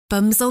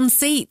Bums on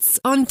Seats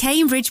on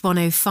Cambridge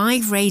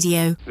 105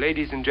 Radio.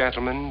 Ladies and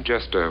gentlemen,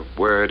 just a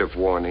word of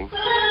warning. Oh,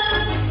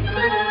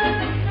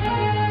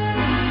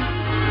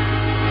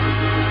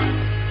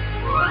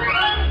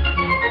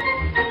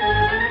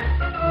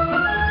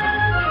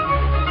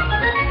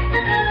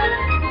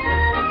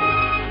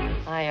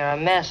 you're a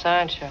mess,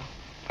 aren't you?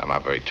 I'm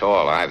not very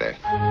tall either.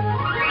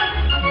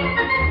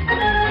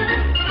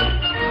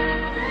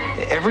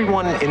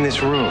 Everyone in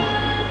this room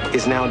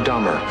is now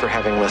dumber for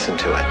having listened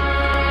to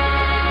it.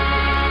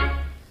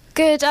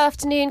 Good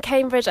afternoon,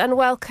 Cambridge, and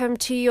welcome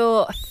to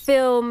your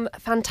film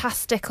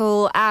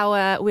fantastical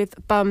hour with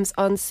Bums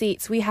on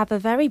Seats. We have a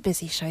very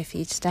busy show for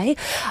you today.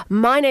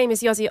 My name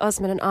is Yozzie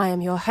Osman and I am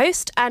your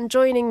host, and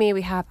joining me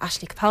we have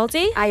Ashley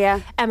Capaldi.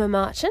 Hiya. Emma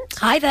Marchant.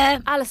 Hi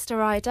there. Alistair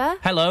Ryder.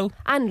 Hello.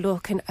 And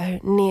Lorcan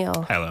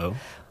O'Neill. Hello.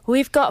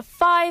 We've got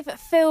 5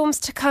 films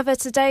to cover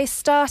today,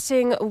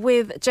 starting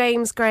with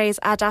James Gray's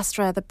Ad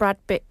Astra, the Brad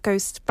Pitt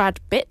goes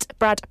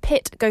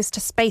to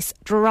space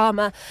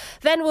drama.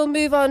 Then we'll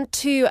move on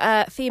to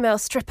a female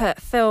stripper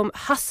film,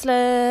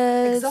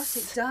 Hustlers.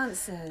 Exotic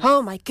dancers.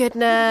 Oh my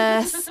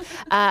goodness.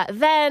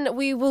 Then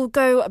we will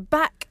go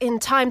back in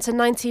time to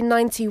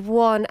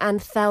 1991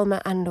 and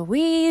Thelma and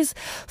Louise.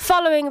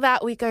 Following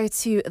that, we go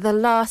to The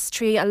Last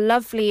Tree, a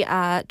lovely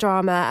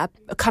drama,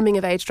 a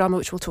coming-of-age drama,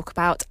 which we'll talk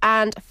about.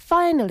 And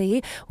finally,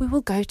 we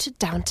will go to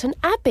Downton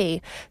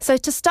Abbey. So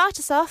to start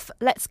us off,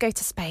 let's go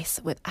to space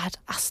with Ad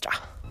Astra.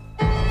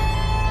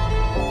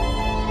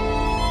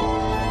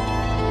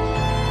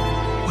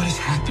 What is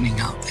happening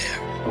out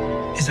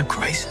there is a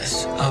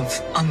crisis of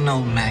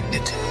unknown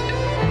magnitude.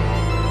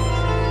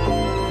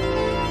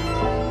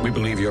 We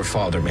believe your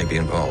father may be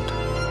involved.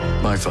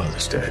 My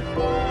father's dead.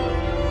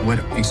 What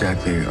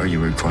exactly are you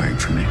requiring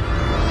from me?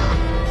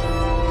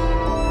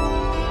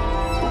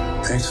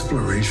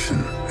 Exploration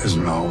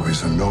isn't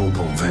always a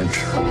noble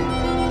venture.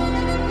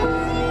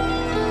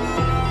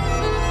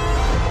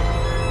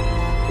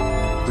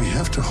 We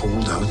have to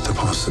hold out the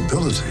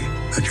possibility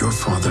that your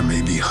father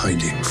may be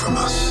hiding from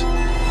us.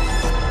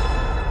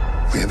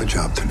 We have a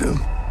job to do.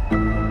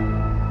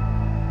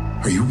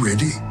 Are you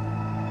ready?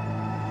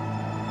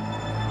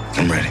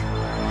 I'm ready.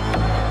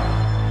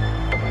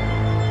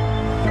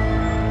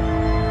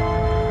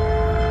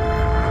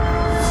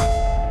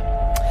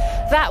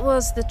 That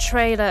was the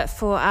trailer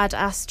for Ad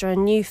Astra, a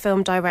new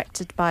film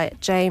directed by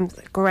James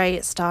Gray,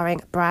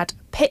 starring Brad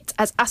Pitt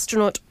as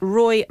astronaut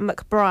Roy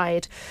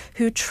McBride,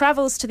 who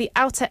travels to the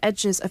outer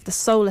edges of the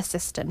solar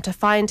system to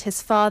find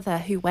his father,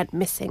 who went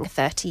missing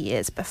 30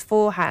 years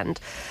beforehand.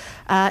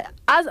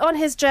 As on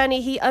his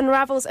journey, he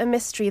unravels a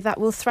mystery that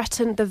will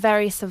threaten the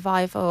very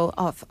survival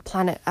of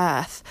planet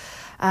Earth.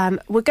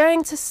 We're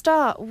going to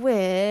start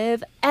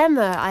with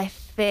Emma, I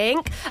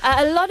think.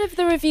 A lot of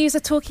the reviews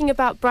are talking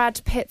about Brad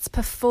Pitt's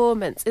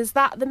performance. Is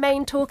that the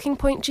main talking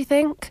point, do you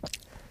think?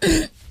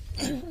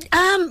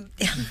 Oh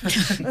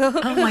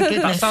my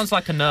goodness. That sounds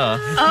like a no.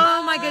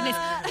 Oh my goodness.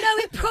 No,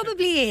 it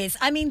probably is.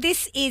 I mean,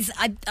 this is,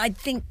 I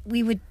think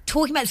we were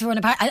talking about this before.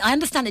 I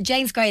understand that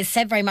James Gray has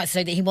said very much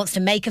so that he wants to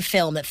make a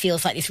film that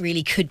feels like this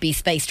really could be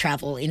space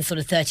travel in sort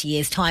of 30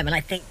 years' time. And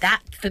I think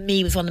that, for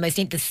me, was one of the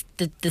most,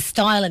 the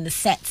style and the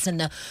sets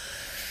and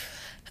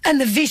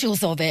the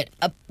visuals of it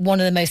are one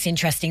of the most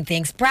interesting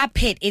things. Brad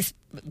Pitt is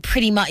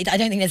pretty much, I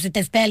don't think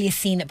there's barely a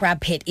scene that Brad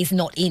Pitt is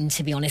not in,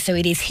 to be honest. So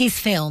it is his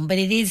film, but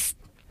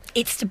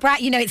it's the Brad,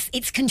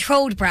 it's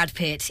controlled Brad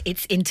Pitt,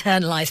 it's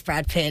internalised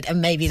Brad Pitt,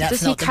 and maybe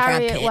that's not the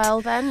Brad Pitt. Does he carry it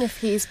well then, if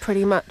he's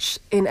pretty much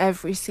in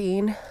every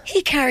scene?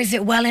 He carries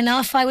it well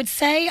enough, I would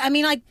say. I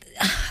mean, I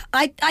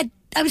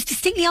was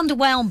distinctly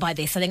underwhelmed by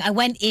this. I think I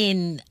went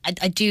in,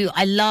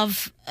 I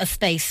love a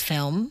space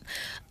film,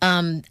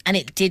 and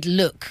it did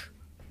look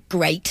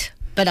great.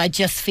 But I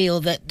just feel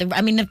that,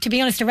 to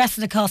be honest, the rest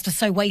of the cast are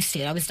so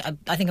wasted. I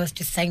think I was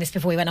just saying this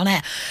before we went on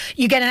air.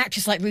 You get an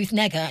actress like Ruth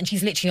Negga, and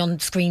she's literally on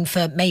screen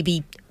for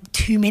maybe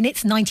 2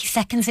 minutes, 90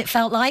 seconds, it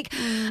felt like.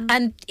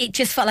 And it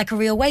just felt like a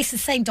real waste. The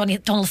same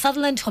Donald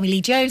Sutherland, Tommy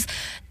Lee Jones.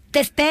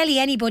 There's barely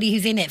anybody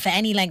who's in it for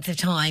any length of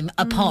time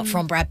apart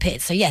from Brad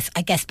Pitt. So yes,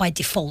 I guess by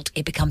default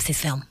it becomes his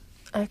film.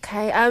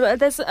 Okay,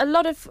 there's a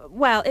lot of,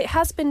 it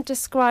has been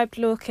described,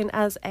 Lorcan,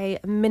 as a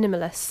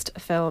minimalist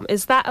film.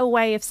 Is that a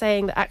way of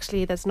saying that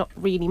actually there's not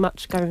really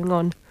much going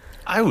on?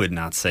 I would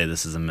not say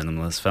this is a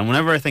minimalist film.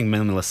 Whenever I think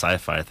minimalist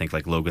sci-fi, I think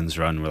like Logan's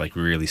Run, where like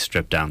really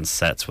stripped down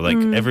sets, where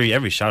like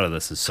every shot of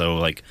this is so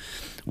like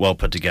well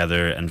put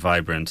together and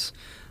vibrant.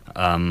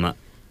 But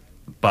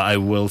I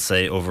will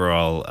say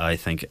overall, I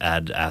think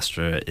Ad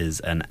Astra is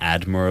an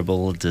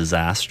admirable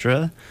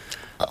disaster.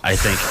 I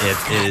think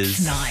it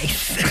is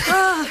nice.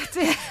 Oh,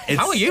 dear.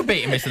 How are you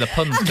beating me to the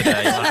puns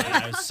today?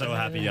 I was so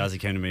happy Yozzie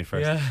came to me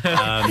first. Yeah.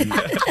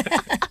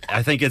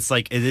 I think it's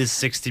like it is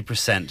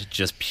 60%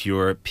 just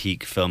pure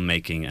peak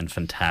filmmaking and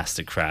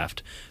fantastic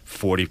craft.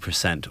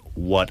 40%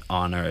 what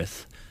on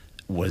earth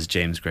was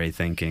James Gray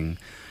thinking?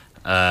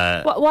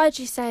 Why'd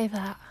you say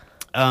that?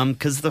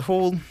 Because the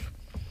whole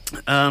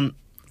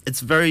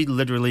it's very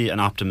literally an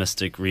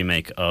optimistic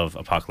remake of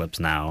Apocalypse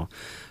Now,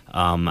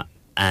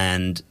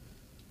 and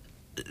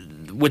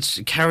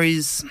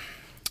carries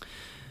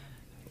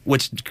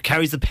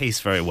the pace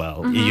very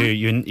well.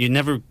 You're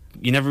never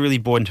really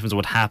bored in terms of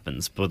what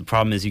happens, but the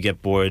problem is you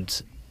get bored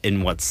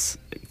in what's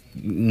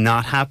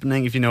not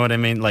happening, if you know what I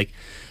mean. Like,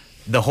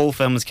 the whole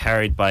film is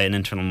carried by an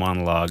internal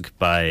monologue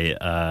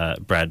by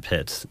Brad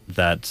Pitt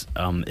that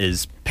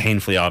is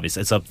painfully obvious.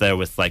 It's up there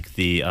with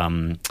the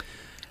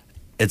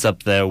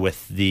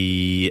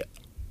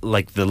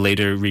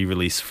later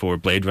re-release for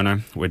Blade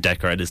Runner, where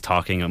Deckard is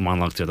talking a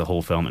monologue through the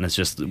whole film, and it's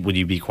just, would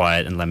you be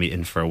quiet and let me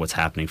infer what's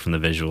happening from the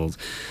visuals?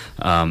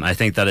 I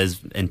think that is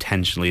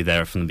intentionally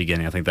there from the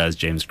beginning. I think that is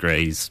James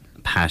Gray's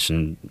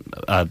passion,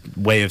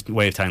 way of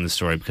telling the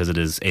story, because it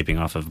is aping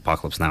off of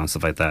Apocalypse Now and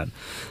stuff like that.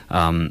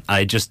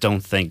 I just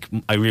don't think...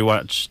 I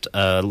rewatched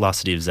Lost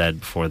City of Z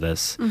before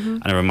this,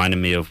 and it reminded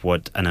me of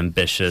what an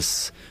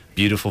ambitious,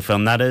 beautiful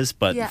film that is,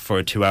 but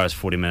for 2 hours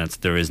 40 minutes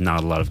there is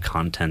not a lot of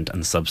content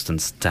and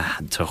substance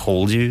to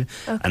hold you,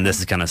 and this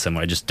is kind of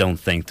similar. I just don't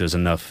think there's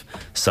enough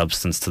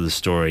substance to the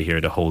story here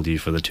to hold you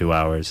for the 2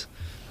 hours.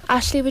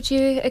 Ashley, would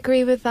you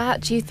agree with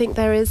that? Do you think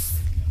there is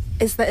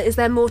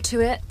there more to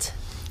it?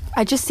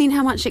 I just seen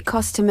how much it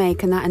cost to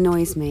make, and that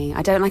annoys me.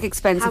 I don't like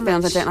expensive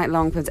films. I don't like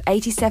long films.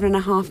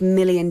 $87.5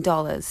 million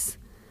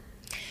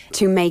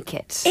to make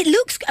it. It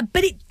looks,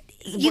 but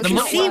you can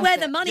see where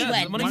the money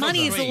went. The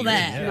money is all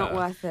there. Not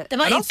worth it. The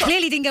money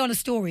clearly didn't go on a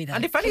story, though.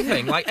 And if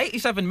anything, like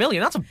 87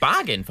 million, that's a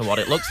bargain for what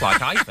it looks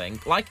like, I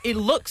think. Like, it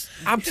looks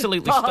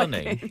absolutely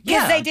stunning.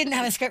 Because they didn't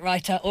have a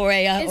scriptwriter or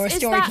a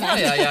story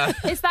plan.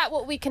 Is that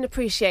what we can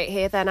appreciate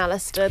here then,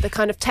 Alistair? The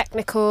kind of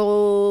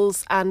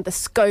technicals and the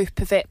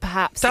scope of it,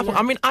 perhaps? Definitely.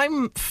 I mean,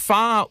 I'm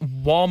far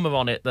warmer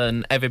on it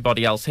than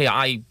everybody else here.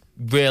 I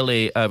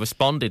really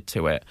responded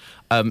to it,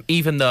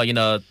 even though, you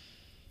know,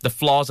 the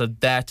flaws are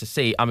there to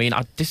see. I mean,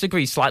 I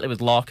disagree slightly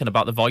with Larkin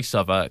about the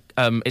voiceover.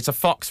 It's a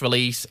Fox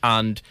release,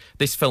 and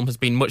this film has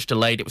been much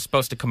delayed. It was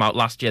supposed to come out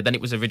last year, then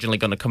it was originally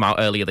going to come out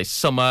earlier this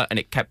summer, and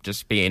it kept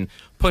just being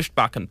pushed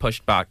back. And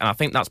I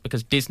think that's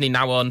because Disney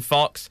now own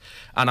Fox,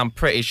 and I'm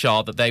pretty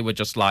sure that they were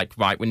just like,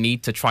 right, we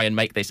need to try and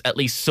make this at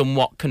least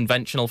somewhat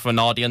conventional for an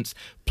audience.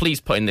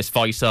 Please put in this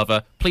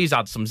voiceover. Please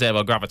add some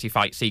zero-gravity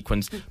fight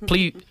sequence.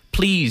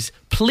 Please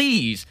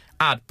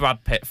add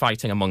Brad Pitt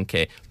fighting a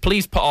monkey.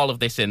 Please put all of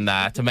this in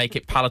there to make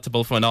it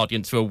palatable for an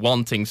audience who are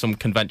wanting some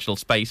conventional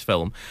space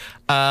film.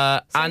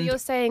 So you're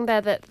saying there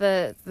that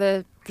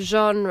the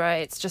genre,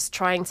 it's just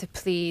trying to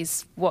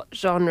please what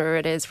genre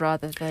it is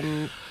rather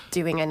than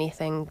doing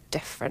anything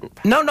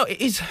different? No, it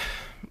is...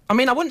 I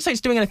mean, I wouldn't say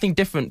it's doing anything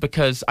different,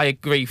 because I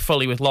agree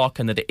fully with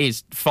Larkin that it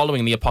is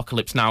following the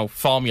Apocalypse Now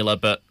formula,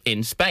 but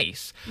in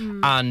space.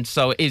 And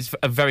so it is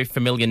a very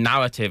familiar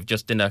narrative,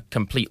 just in a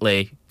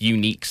completely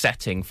unique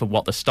setting for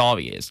what the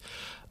story is.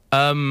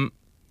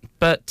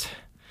 But,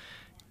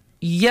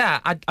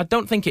 yeah, I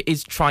don't think it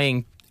is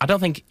trying... I don't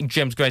think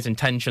James Gray's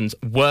intentions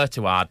were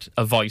to add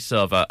a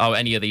voiceover or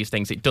any of these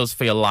things. It does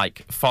feel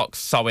like Fox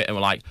saw it and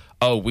were like,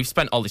 oh, we've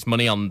spent all this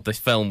money on this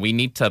film, we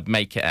need to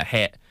make it a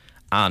hit.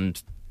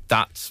 And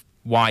that's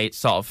why it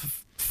sort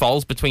of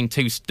falls between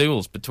two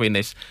stools, between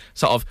this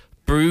sort of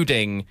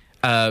brooding,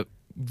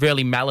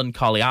 really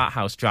melancholy art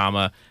house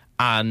drama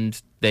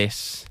and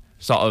this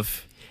sort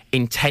of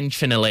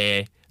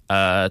intentionally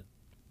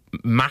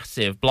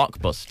massive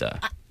blockbuster.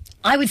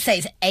 I would say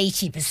it's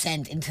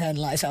 80%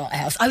 internalised art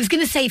house. I was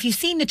going to say, if you've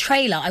seen the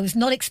trailer, I was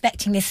not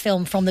expecting this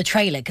film from the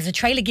trailer, because the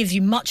trailer gives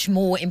you much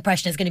more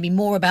impression. It's going to be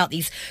more about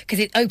these, because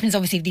it opens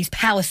obviously with these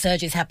power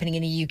surges happening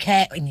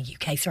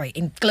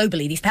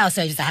globally, these power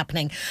surges are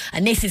happening,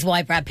 and this is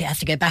why Brad Pitt has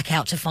to go back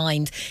out to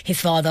find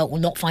his father, or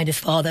not find his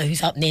father,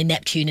 who's up near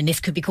Neptune, and this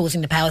could be causing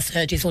the power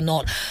surges or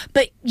not.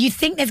 But you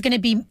think there's going to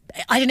be,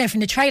 I don't know, from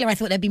the trailer I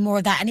thought there'd be more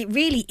of that, and it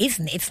really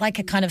isn't. It's like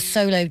a kind of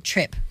solo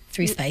trip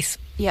through space.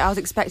 Yeah, I was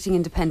expecting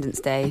Independence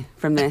Day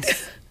from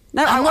this.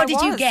 No, and what did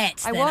you get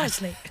then,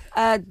 Ashley?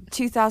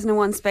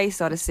 2001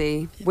 Space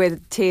Odyssey,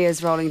 with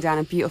tears rolling down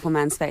a beautiful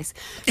man's face.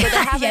 So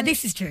yeah,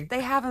 this is true.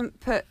 They haven't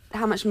put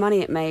how much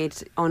money it made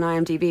on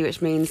IMDb,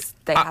 which means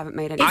they haven't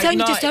made any. It's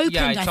only just opened,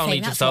 yeah, it's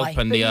only just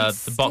opened.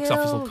 The box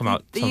office will come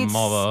out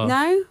tomorrow.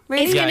 No?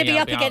 Really? It's going to be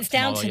up against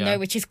Downton, though,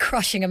 which is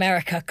crushing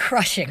America.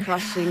 Crushing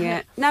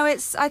it. No,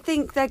 I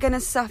think they're going to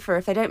suffer.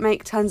 If they don't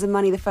make tons of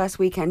money the first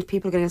weekend,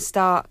 people are going to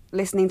start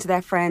listening to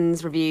their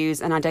friends'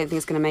 reviews, and I don't think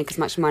it's going to make as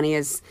much money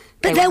as...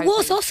 But there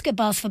was Oscar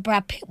buzz for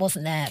Brad Pitt,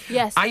 wasn't there?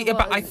 Yes,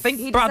 but I think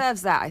he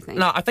deserves that, I think.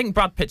 No, I think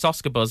Brad Pitt's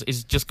Oscar buzz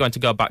is just going to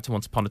go back to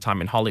Once Upon a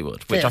Time in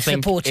Hollywood, which I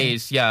think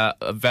is, a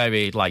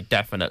very,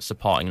 definite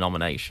supporting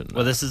nomination.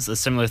 Well, this is a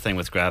similar thing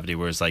with Gravity,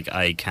 where it's like,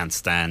 I can't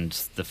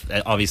stand...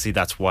 obviously,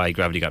 that's why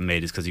Gravity got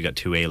made, is because you got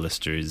two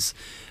A-listers.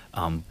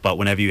 But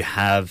whenever you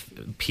have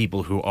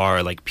people who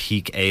are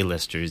peak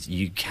A-listers,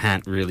 you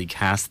can't really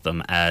cast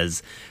them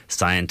as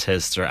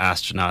scientists or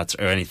astronauts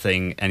or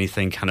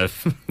anything kind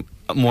of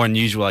more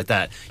unusual like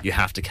that. You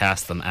have to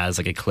cast them as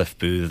a Cliff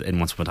Booth in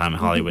Once Upon a Time in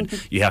Hollywood.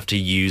 You have to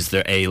use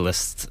their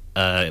A-list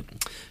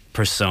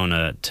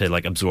persona to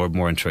absorb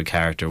more into a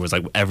character. It was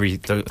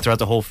throughout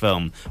the whole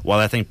film, while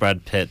I think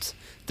Brad Pitt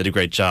did a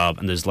great job,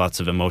 and there's lots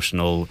of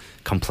emotional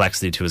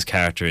complexity to his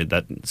character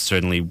that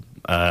certainly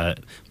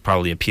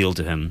probably appealed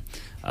to him.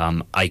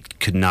 I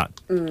could not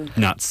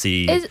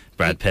see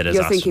Brad Pitt as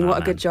You're thinking, what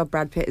a Astronaut good Man. job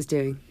Brad Pitt is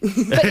doing.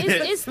 But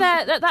is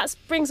there that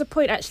brings a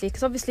point actually,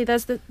 because obviously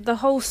there's the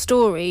whole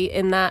story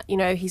in that, you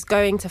know, he's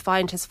going to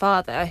find his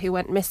father who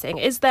went missing.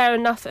 Is there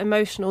enough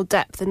emotional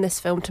depth in this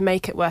film to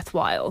make it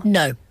worthwhile?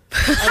 No.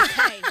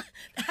 Okay.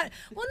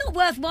 Well, not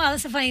worthwhile.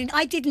 That's the funny.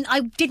 I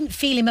didn't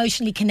feel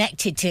emotionally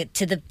connected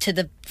to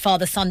the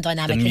father-son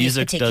dynamic.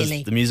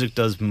 The music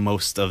does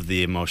most of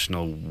the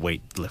emotional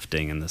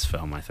weightlifting in this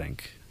film, I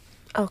think.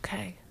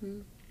 Okay.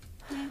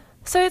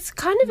 So it's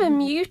kind of a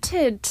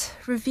muted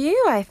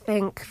review, I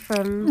think,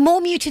 from...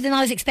 More muted than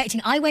I was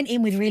expecting. I went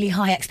in with really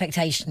high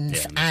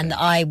expectations, and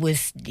I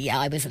was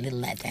a little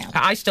let down.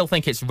 I still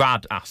think it's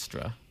Ad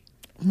Astra.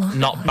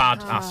 Not Bad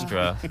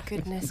Astra.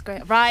 Goodness,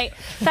 great. Right,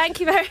 thank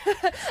you very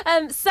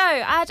much. So,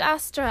 Ad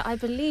Astra, I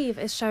believe,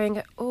 is showing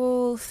at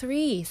all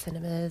 3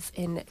 cinemas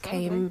in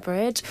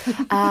Cambridge.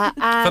 For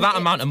that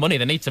amount of money,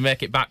 they need to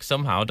make it back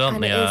somehow, don't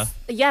they?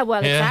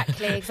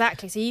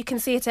 Exactly. So you can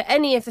see it at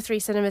any of the 3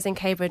 cinemas in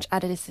Cambridge,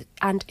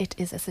 and it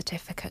is a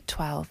certificate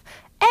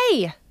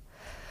 12A.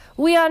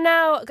 We are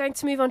now going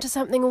to move on to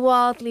something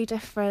wildly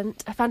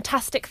different. A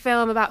fantastic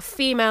film about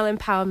female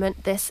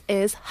empowerment. This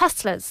is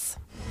Hustlers.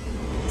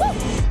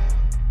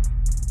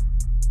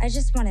 I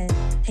just want to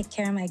take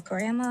care of my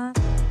grandma,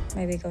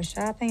 maybe go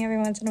shopping every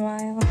once in a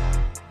while.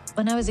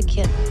 When I was a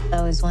kid, I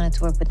always wanted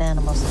to work with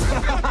animals.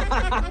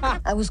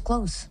 I was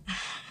close.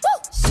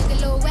 Shake a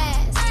little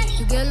ass,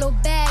 you get a little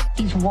bag.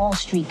 These Wall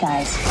Street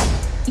guys,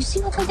 you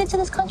see what they did to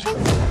this country?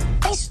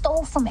 They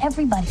stole from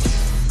everybody.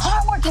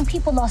 Hardworking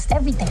people lost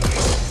everything.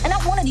 And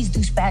not one of these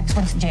douchebags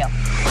went to jail.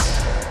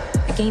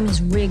 The game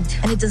is rigged,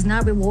 and it does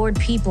not reward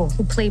people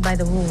who play by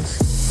the rules.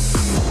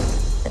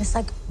 It's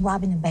like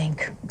robbing a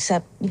bank,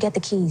 except you get the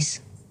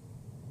keys.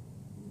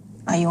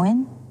 Are you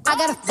in? I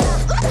got a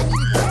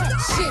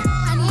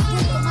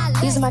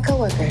These are my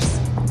coworkers.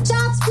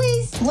 jobs,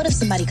 please. What if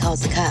somebody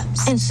calls the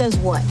cops and says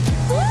what?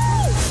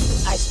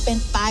 I spent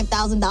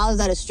 $5,000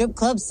 at a strip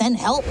club. Send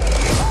help.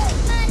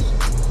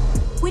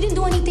 We didn't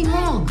do anything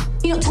wrong.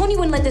 You know, Tony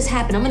wouldn't let this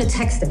happen. I'm gonna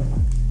text him.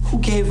 Who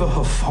gave her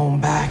her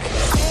phone back?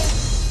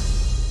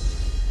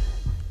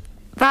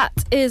 That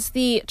is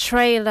the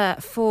trailer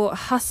for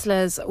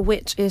Hustlers,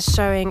 which is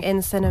showing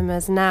in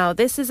cinemas now.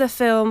 This is a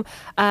film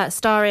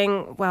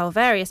starring,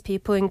 various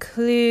people,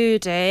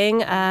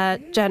 including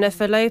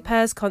Jennifer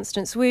Lopez,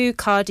 Constance Wu,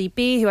 Cardi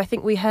B, who I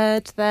think we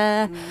heard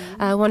there,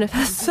 one of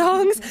her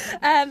songs.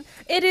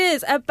 It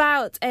is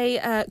about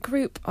a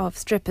group of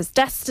strippers.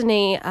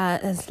 Destiny,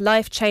 as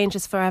life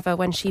changes forever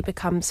when she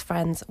becomes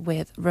friends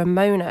with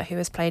Ramona, who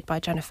is played by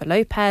Jennifer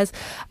Lopez,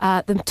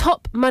 the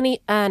top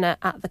money earner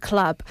at the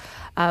club.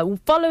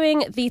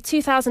 Following the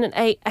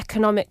 2008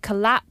 economic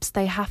collapse,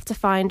 they have to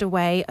find a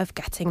way of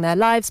getting their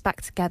lives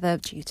back together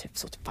due to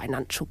sort of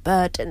financial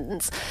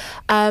burdens.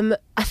 I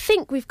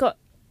think we've got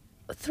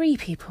 3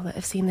 people that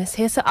have seen this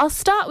here. So I'll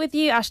start with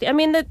you, Ashley. I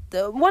mean,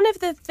 one of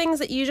the things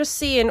that you just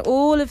see in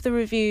all of the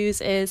reviews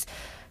is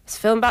it's a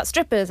film about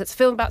strippers,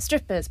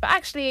 but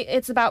actually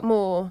it's about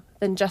more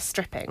than just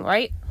stripping,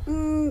 right?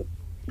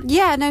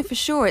 Yeah, no, for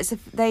sure.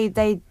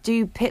 They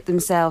do pit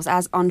themselves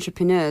as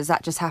entrepreneurs.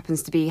 That just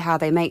happens to be how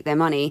they make their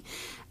money,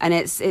 and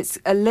it's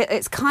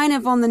kind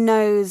of on the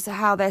nose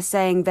how they're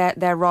saying that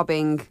they're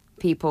robbing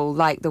people,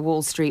 like the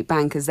Wall Street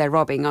bankers are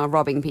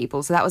robbing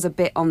people. So that was a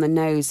bit on the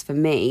nose for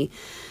me,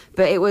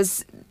 but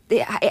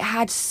it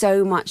had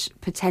so much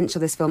potential.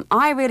 This film,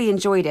 I really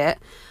enjoyed it.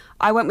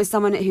 I went with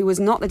someone who was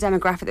not the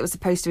demographic that was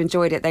supposed to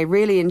enjoy it. They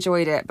really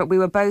enjoyed it, but we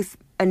were both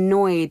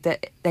annoyed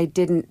that they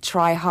didn't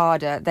try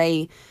harder.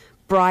 They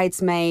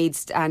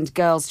bridesmaids and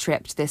girls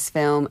tripped this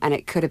film, and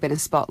it could have been a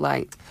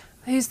spotlight.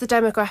 Who's the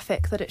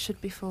demographic that it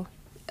should be for?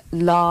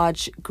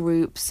 Large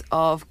groups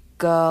of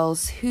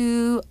girls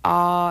who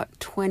are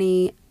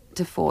 20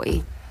 to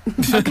 40.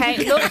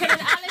 Okay, Lorcan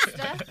and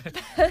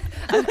Alistair,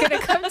 I'm going to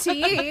come to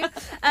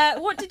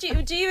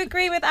you. Do you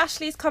agree with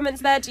Ashley's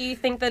comments there? Do you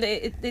think that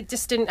it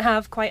just didn't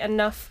have quite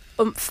enough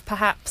oomph,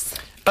 perhaps?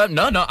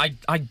 No,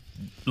 I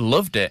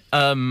loved it.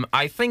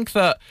 I think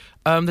that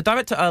the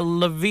director,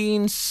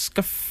 Levine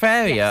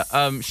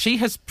Scafaria, she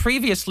has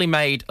previously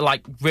made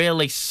like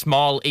really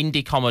small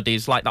indie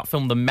comedies like that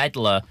film The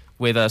Meddler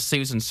with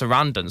Susan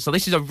Sarandon. So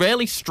this is a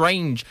really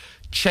strange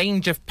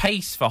change of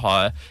pace for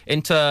her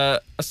into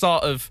a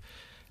sort of,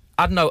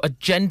 I don't know, a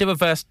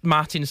gender-reversed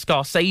Martin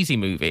Scorsese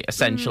movie,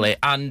 essentially.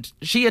 And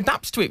she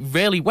adapts to it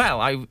really well.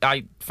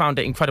 I found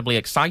it incredibly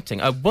exciting.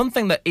 One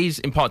thing that is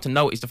important to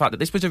note is the fact that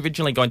this was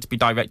originally going to be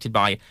directed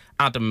by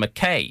Adam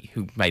McKay,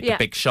 who made The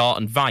Big Short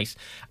and Vice.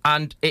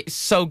 And it's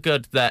so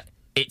good that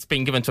it's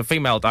been given to a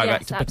female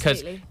director,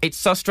 because it's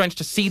so strange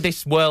to see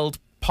this world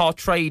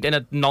portrayed in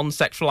a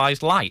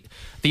non-sexualized light.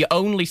 The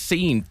only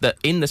scene that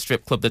in the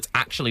strip club that's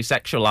actually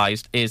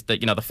sexualized is the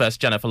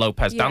first Jennifer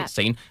Lopez dance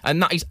scene,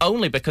 and that is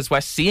only because we're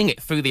seeing it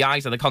through the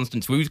eyes of the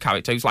Constance Wu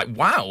character, who's like,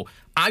 wow,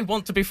 I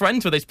want to be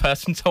friends with this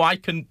person so I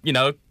can,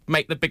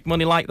 make the big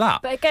money like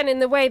that. But again, in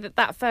the way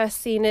that first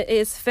scene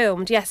is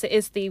filmed, yes, it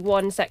is the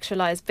one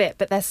sexualized bit,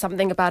 but there's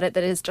something about it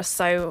that is just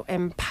so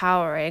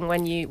empowering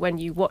when you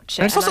watch it.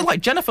 And it's also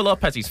like Jennifer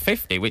Lopez is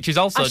 50, which is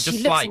also she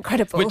just looks like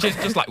incredible. Which is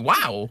just like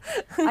wow.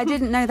 I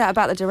didn't know that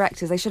about the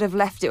directors. They should have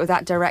left it with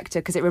that director,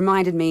 because it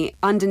reminded me,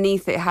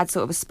 underneath it had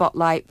sort of a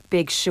Spotlight,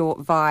 Big Short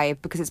vibe,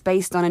 because it's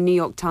based on a New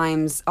York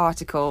Times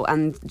article,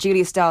 and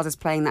Julia Stiles is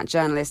playing that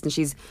journalist, and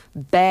she's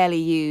barely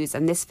used,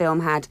 and this film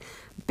had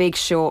Big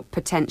Short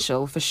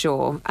potential for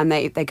sure, and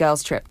they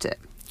girls tripped it.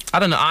 I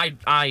don't know.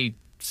 I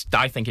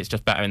think it's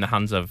just better in the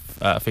hands of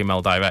a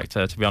female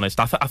director, to be honest.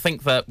 I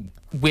think that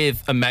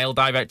with a male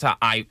director,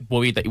 I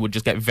worried that he would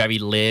just get very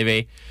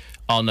leery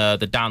on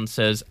the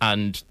dancers,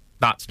 and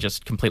that's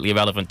just completely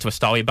irrelevant to a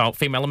story about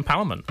female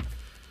empowerment.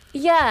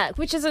 Yeah,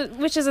 which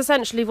is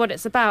essentially what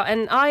it's about,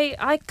 and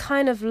I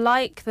kind of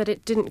like that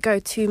it didn't go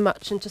too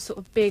much into sort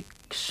of Big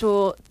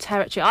Short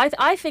territory.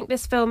 I think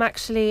this film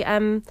actually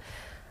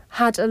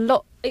had a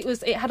lot.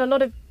 It had a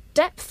lot of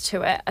depth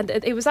to it, and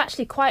it was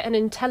actually quite an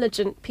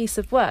intelligent piece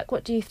of work.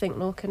 What do you think,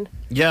 Lorcan?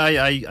 Yeah,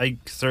 I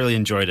thoroughly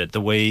enjoyed it.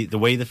 The way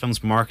the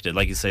film's marketed,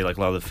 like you say, like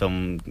a lot of the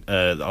film,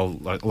 a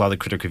lot of the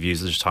critic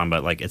reviews are just talking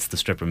about like it's the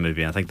stripper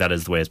movie. And I think that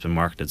is the way it's been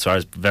marketed. So I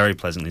was very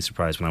pleasantly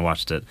surprised when I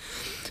watched it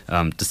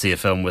to see a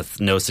film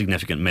with no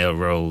significant male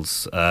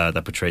roles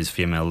that portrays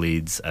female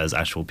leads as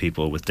actual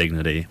people with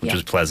dignity, which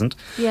was pleasant.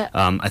 Yeah.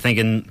 I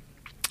think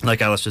like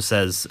Alice just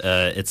says,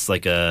 it's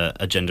like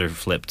a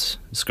gender-flipped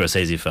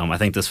Scorsese film. I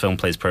think this film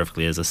plays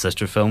perfectly as a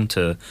sister film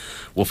to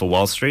Wolf of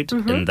Wall Street,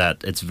 in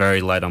that it's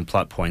very light on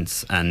plot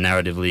points, and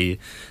narratively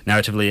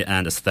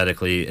and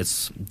aesthetically,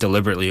 it's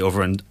deliberately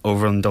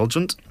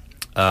overindulgent.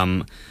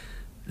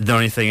 The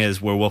only thing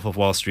is, where Wolf of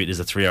Wall Street is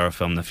a 3-hour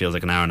film that feels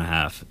like an hour and a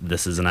half,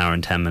 this is an hour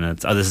and 10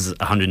 minutes. This is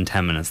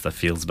 110 minutes that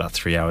feels about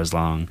 3 hours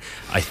long.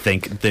 I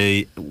think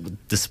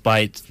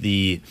despite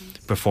the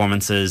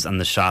performances and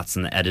the shots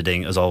and the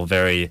editing, it's all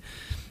very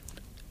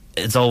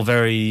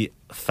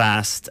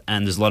fast,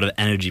 and there's a lot of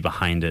energy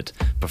behind it.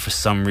 But for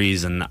some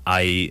reason,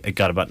 I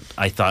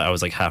thought I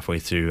was like halfway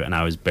through, and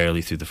I was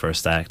barely through the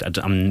first act.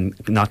 I'm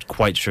not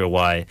quite sure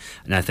why,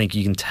 and I think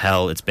you can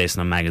tell it's based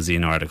on a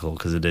magazine article,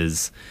 because it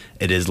is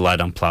light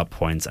on plot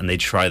points, and they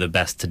try their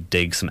best to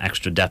dig some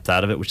extra depth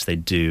out of it, which they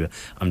do.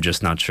 I'm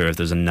just not sure if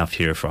there's enough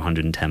here for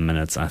 110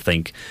 minutes. I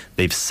think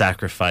they've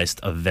sacrificed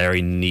a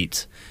very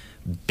neat,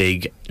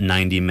 big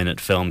 90-minute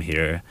film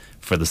here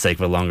for the sake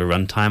of a longer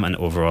runtime, and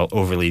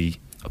overly.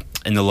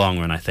 In the long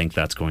run, I think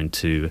that's going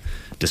to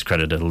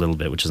discredit it a little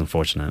bit, which is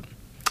unfortunate.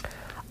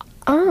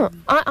 Oh,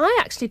 I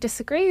actually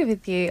disagree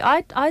with you.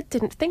 I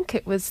didn't think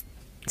it was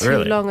too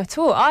Really? long at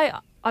all. I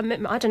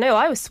don't know.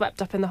 I was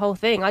swept up in the whole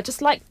thing. I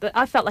just liked that.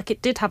 I felt like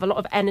it did have a lot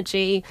of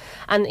energy,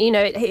 and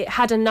it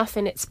had enough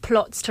in its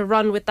plots to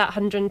run with that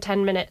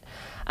 110-minute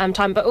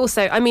time. But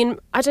also, I mean,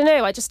 I don't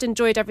know. I just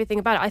enjoyed everything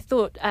about it. I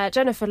thought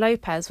Jennifer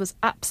Lopez was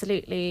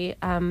absolutely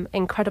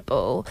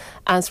incredible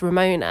as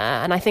Ramona,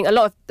 and I think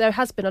there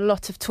has been a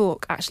lot of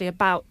talk actually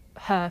about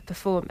her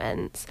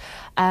performance.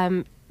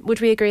 Would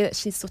we agree that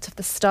she's sort of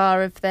the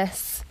star of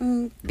this?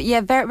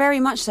 Yeah, very, very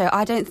much so.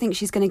 I don't think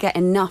she's going to get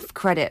enough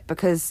credit,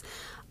 because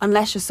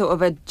unless you're sort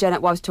of I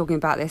was talking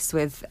about this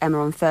with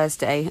Emma on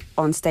Thursday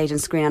on Stage and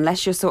Screen,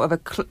 unless you're sort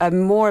of a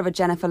more of a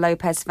Jennifer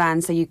Lopez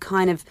fan, so you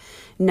kind of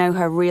know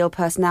her real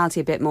personality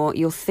a bit more,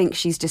 you'll think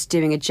she's just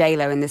doing a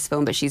J-Lo in this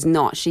film, but she's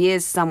not. She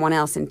is someone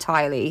else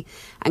entirely,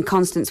 and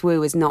Constance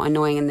Wu is not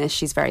annoying in this.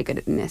 She's very good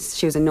in this.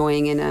 She was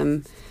annoying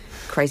in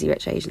Crazy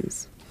Rich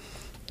Asians.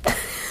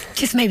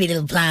 Just maybe a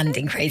little bland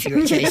in Crazy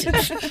Rich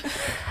Asians.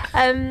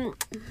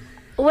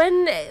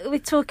 When we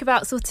talk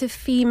about sort of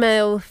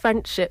female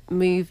friendship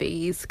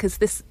movies, because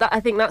I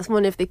think that's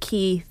one of the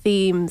key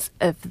themes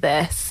of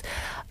this,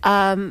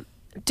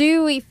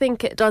 do we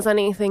think it does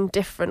anything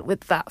different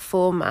with that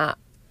format?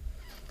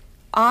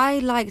 I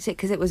liked it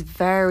because it was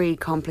very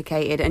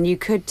complicated, and you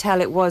could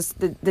tell it was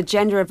the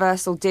gender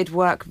reversal did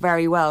work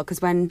very well,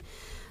 because when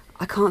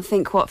I can't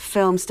think what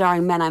film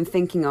starring men I'm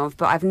thinking of,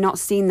 but I've not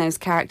seen those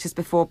characters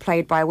before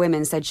played by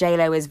women. So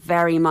J-Lo is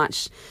very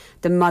much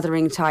the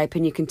mothering type,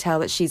 and you can tell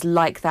that she's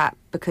like that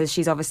because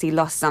she's obviously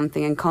lost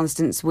something. And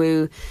Constance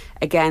Wu,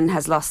 again,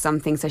 has lost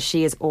something, so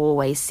she is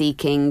always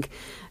seeking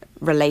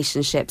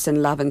relationships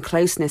and love and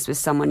closeness with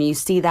someone. You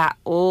see that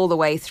all the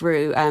way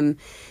through.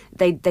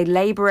 They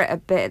labour it a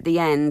bit at the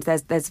end.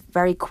 There's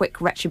very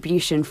quick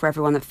retribution for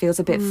everyone that feels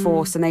a bit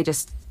forced, and they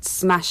just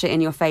smash it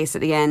in your face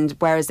at the end,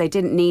 whereas they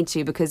didn't need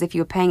to, because if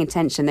you were paying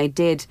attention, they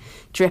did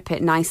drip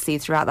it nicely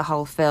throughout the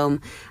whole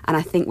film, and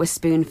I think we're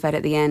spoon-fed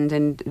at the end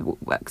and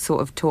sort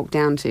of talked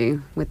down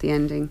to with the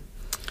ending.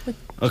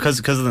 Well, because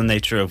of the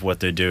nature of what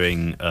they're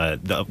doing,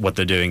 what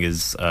they're doing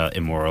is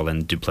immoral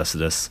and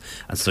duplicitous,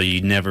 and so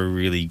you never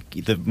really.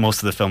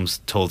 Most of the film's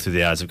told through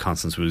the eyes of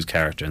Constance Wu's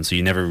character, and so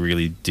you never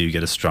really do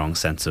get a strong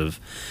sense of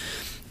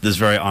there's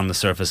very on the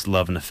surface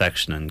love and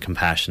affection and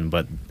compassion,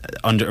 but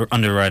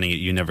underwriting it,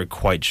 you're never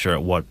quite sure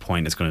at what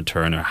point it's going to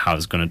turn or how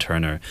it's going to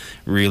turn or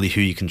really who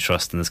you can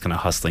trust in this kind of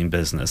hustling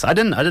business. I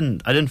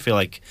didn't feel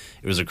like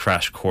it was a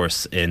crash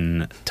course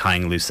in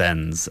tying loose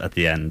ends at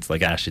the end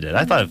like Ashley did.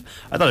 I thought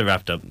it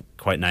wrapped up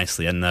quite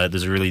nicely, and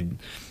there's a really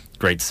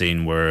great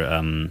scene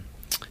where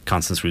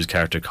Constance Wu's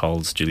character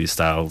calls Julia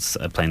Stiles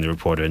playing the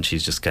reporter, and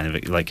she's just kind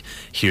of like,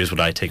 here's what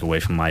I take away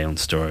from my own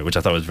story, which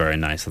I thought was very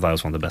nice. I thought it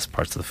was one of the best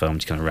parts of the film.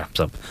 It kind of wraps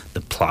up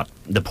the plot,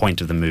 the point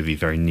of the movie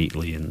very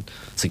neatly and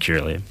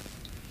securely.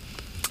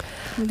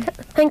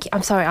 Thank you.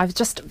 I'm sorry, I was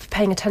just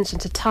paying attention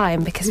to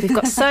time because we've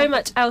got so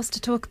much else to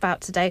talk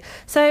about today.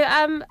 So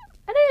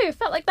I don't know, it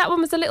felt like that one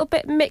was a little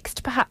bit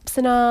mixed perhaps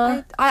in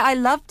our... I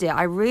loved it.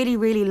 I really,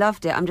 really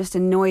loved it. I'm just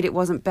annoyed it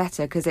wasn't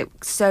better because it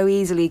so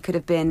easily could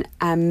have been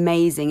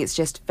amazing. It's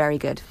just very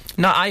good.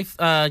 No, I've,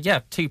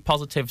 2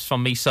 positives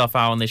from me so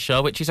far on this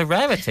show, which is a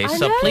rarity.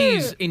 So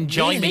please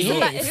enjoy me.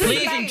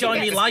 Please enjoy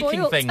me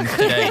liking things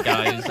today,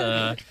 guys.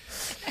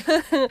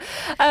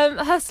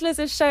 Hustlers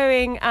is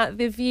showing at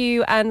the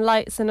View and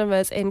Light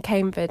Cinemas in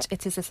Cambridge.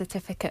 It is a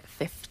certificate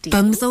 50.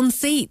 Bums on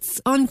Seats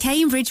on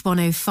Cambridge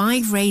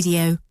 105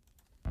 Radio.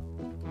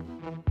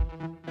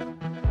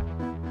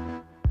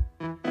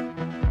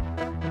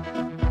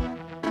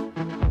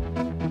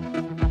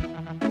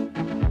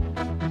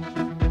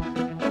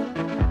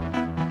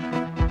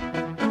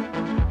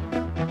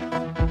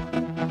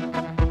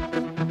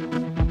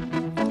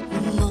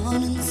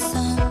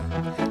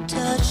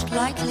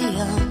 Like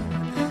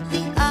Leon,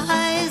 the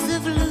eyes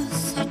of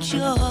Lucy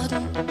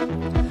Jordan,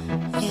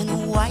 in a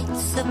white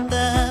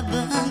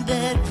suburban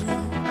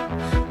bedroom,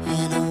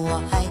 in a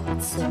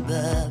white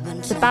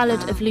suburban. The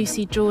Ballad of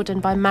Lucy Jordan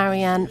by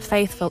Marianne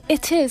Faithfull.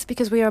 It is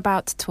because we are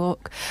about to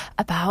talk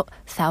about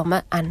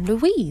Thelma and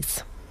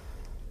Louise.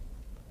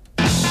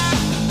 Did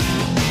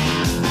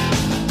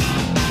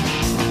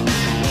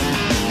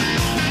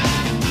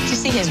you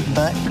see his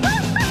butt?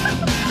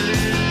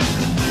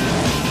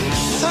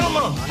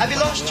 Thelma, have you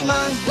lost your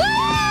mind?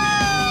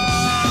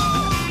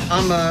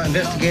 I'm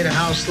investigator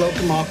Hal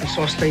Slocum,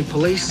 Arkansas State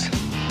Police.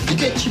 You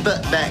get your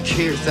butt back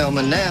here,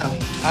 Thelma, now.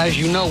 As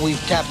you know, we've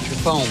tapped your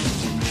phone.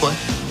 What?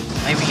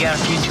 Maybe you got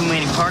a few too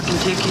many parking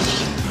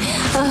tickets?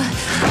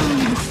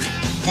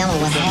 Thelma,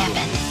 what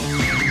happened?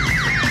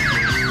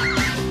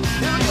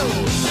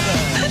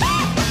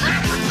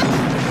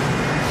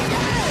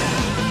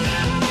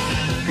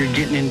 You're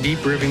getting in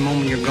deeper every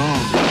moment you're gone.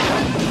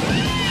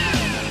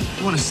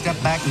 You want to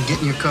step back and get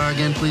in your car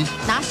again, please?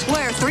 I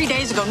swear, 3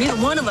 days ago, neither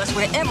one of us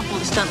would have ever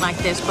pulled a stunt like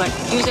this, but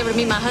if you was ever to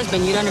meet my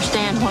husband, you'd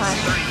understand why.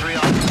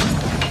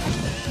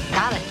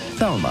 Got it.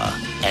 Thelma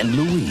and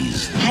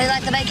Louise. How do you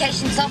like the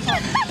vacation so far?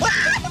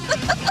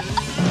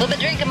 We'll be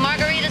drinking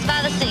margaritas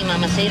by the sea,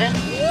 Mamacita.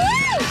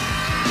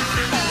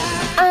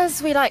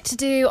 As we like to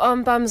do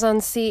on Bums on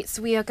Seats,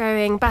 we are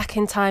going back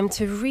in time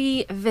to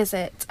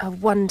revisit a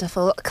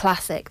wonderful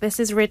classic. This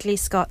is Ridley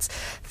Scott's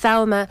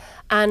Thelma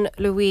and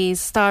Louise,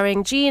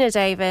 starring Gina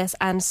Davis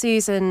and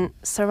Susan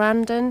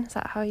Sarandon. Is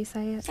that how you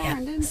say it?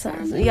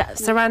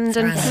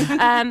 Sarandon.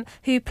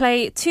 Who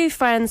play 2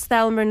 friends,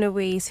 Thelma and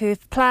Louise, who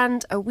have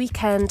planned a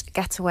weekend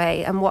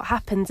getaway. And what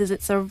happens is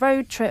it's a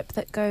road trip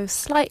that goes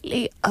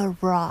slightly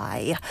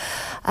awry.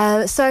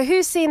 So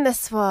who's seen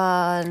this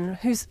one?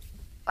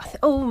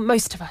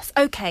 Most of us.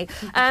 Okay.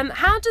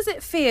 How does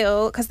it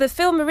feel? Because the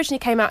film originally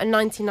came out in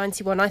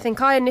 1991. I think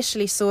I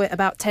initially saw it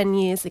about 10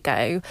 years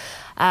ago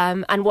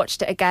and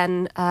watched it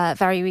again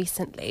very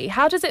recently.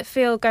 How does it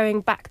feel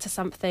going back to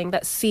something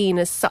that's seen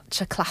as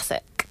such a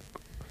classic?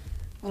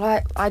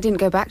 Well, I didn't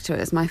go back to it.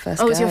 It's my first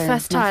go. Oh, it was your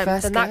first time?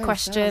 Then that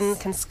question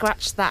can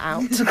scratch that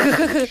out.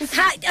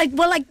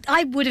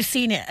 I would have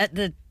seen it at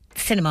the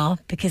cinema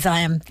because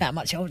I am that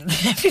much older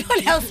than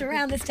everyone else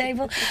around this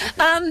table,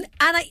 and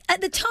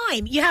at the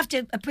time, you have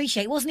to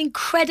appreciate, it was an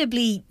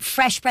incredibly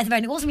fresh breath of air,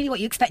 and it wasn't really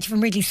what you expected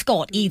from Ridley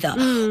Scott either.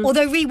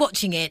 Although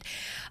rewatching it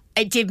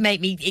did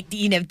make me, the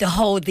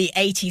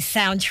 80s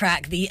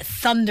soundtrack, the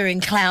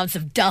thundering clouds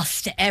of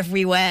dust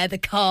everywhere, the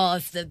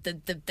cars,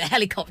 the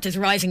helicopters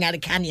rising out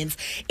of canyons.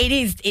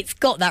 It's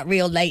got that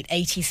real late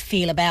 80s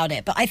feel about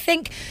it. But I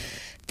think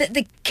that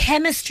the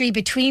chemistry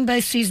between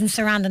both Susan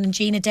Sarandon and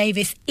Gina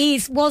Davis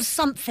was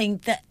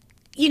something that,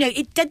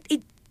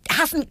 it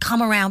hasn't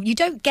come around. You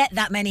don't get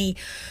that many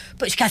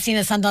Butch Cassidy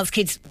and the Sundance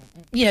Kids,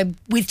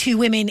 with 2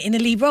 women in the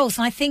lead roles.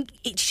 And I think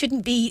it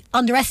shouldn't be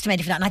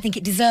underestimated for that. And I think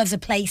it deserves a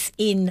place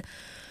in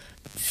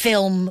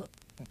film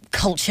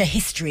culture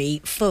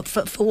history for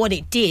what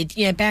it did,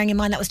 bearing in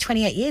mind that was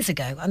 28 years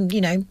ago. And,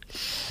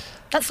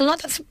 that's a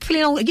lot. That's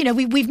pretty long.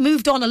 We've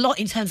moved on a lot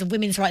in terms of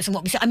women's rights and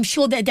what we say. I'm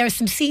sure that there are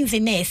some scenes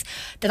in this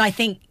that I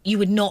think you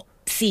would not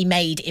see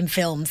made in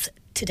films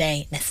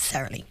today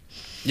necessarily.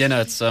 Yeah,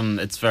 no,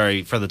 it's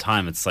very, for the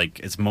time,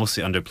 it's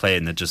mostly underplayed,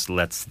 and it just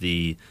lets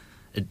the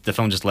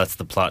film just lets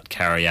the plot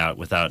carry out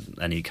without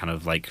any kind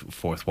of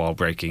fourth wall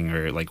breaking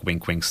or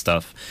wink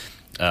stuff.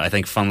 I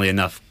think, funnily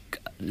enough,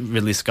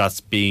 Ridley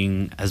Scott's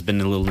has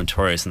been a little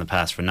notorious in the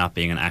past for not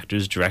being an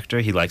actor's director.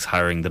 He likes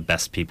hiring the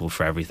best people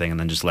for everything and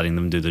then just letting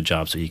them do the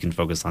job so he can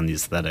focus on the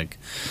aesthetic.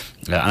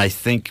 And I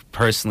think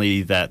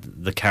personally that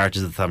the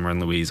characters of Thelma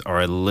and Louise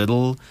are a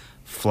little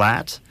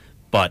flat,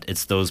 but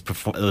it's those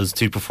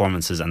two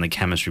performances and the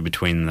chemistry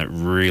between them that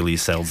really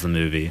sells the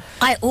movie.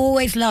 I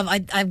always love.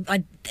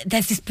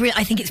 There's this.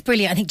 I think it's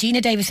brilliant. I think Gina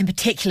Davis in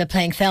particular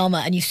playing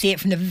Thelma, and you see it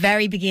from the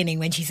very beginning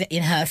when she's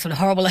in her sort of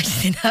horrible, like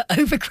she's in her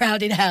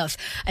overcrowded house,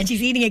 and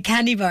she's eating a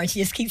candy bar, and she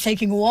just keeps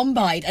taking one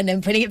bite and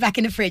then putting it back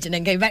in the fridge, and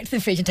then going back to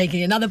the fridge and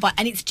taking another bite,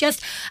 and it's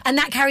just, and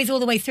that carries all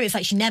the way through. It's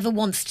like she never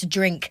wants to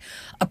drink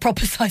a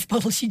proper size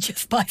bottle. She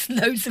just buys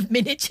loads of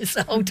miniatures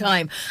the whole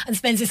time and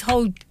spends this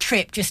whole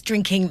trip just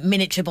drinking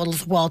miniature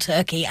bottles of Wild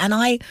Turkey. And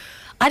I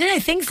don't know,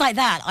 things like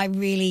that I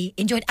really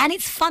enjoyed, and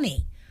it's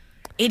funny.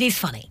 It is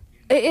funny.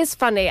 It is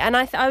funny, and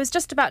I was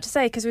just about to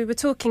say, because we were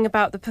talking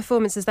about the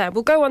performances there,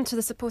 we'll go on to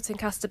the supporting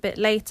cast a bit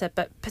later,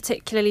 but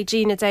particularly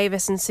Gina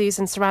Davis and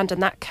Susan Sarandon,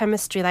 that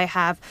chemistry they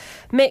have,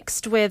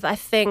 mixed with, I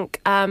think,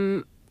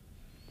 I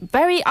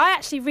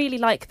actually really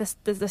like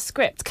the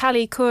script,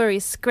 Callie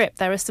Khoury's script.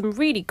 There are some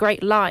really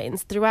great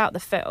lines throughout the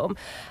film.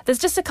 There's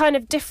just a kind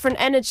of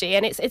different energy,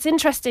 and it's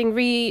interesting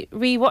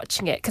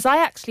re-watching it, because I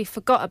actually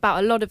forgot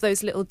about a lot of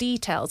those little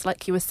details,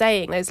 like you were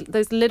saying,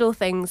 those little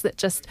things that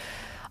just,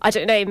 I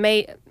don't know,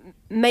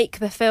 make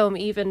the film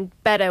even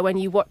better when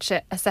you watch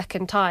it a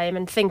second time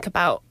and think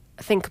about.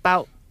 I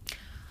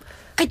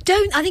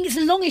think it's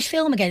a longish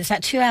film again. It's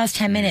like 2 hours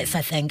 10 minutes,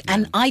 I think,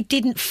 and I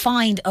didn't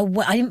find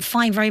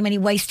very many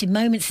wasted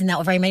moments in that,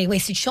 or very many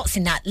wasted shots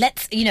in that.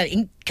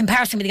 In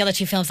comparison with the other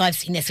two films I've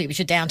seen this week, which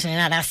are Downton and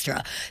Ad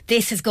Astra,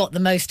 this has got the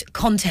most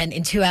content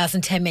in 2 hours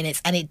and 10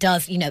 minutes, and it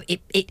does,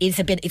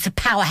 it's a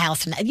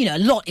powerhouse, and a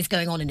lot is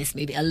going on in this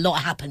movie. A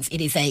lot happens.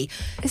 It's a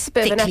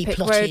bit of an epic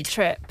road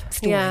trip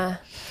story. Yeah.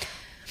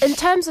 In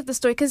terms of the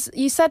story, because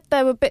you said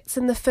there were bits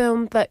in the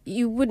film that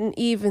you wouldn't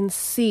even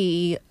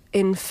see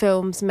in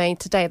films made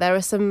today. There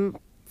are some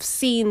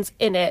scenes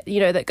in it,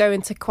 that go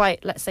into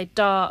quite, let's say,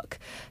 dark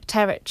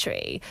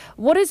territory.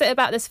 What is it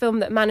about this film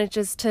that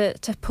manages to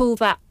pull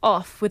that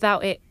off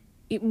without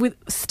with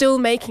still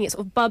making it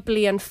sort of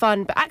bubbly and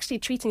fun, but actually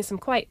treating some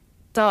quite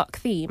dark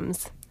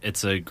themes?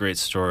 It's a great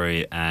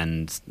story,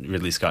 and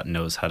Ridley Scott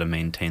knows how to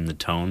maintain the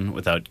tone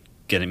without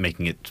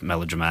making it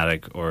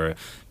melodramatic or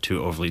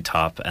too overly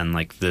top, and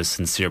like the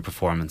sincere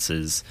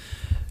performances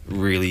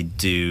really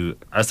do.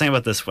 I was thinking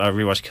about this. I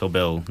rewatched Kill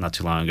Bill not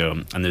too long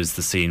ago, and there's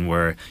the scene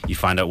where you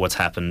find out what's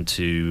happened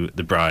to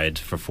the bride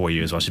for 4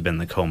 years while she's been in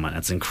the coma, and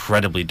it's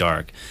incredibly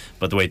dark,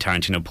 but the way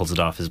Tarantino pulls it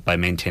off is by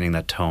maintaining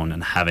that tone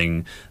and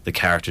having the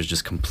characters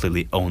just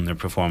completely own their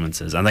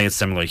performances. I think it's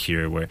similar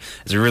here, where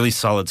it's a really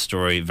solid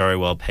story, very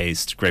well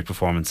paced, great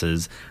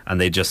performances, and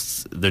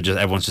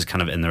everyone's just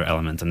kind of in their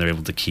element, and they're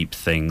able to keep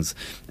things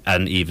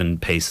at an even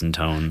pace and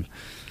tone.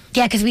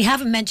 Yeah, because we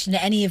haven't mentioned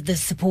any of the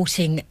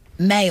supporting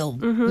male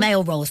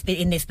roles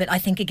in this, but I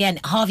think again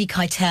Harvey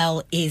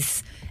Keitel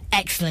is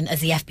excellent as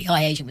the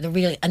FBI agent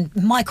and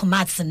Michael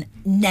Madsen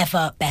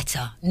never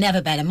better.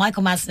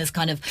 Michael Madsen is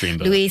kind of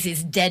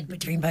Louise's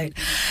dreamboat.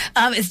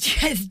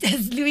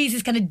 As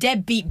Louise's kind of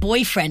deadbeat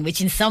boyfriend,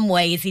 which in some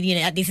ways,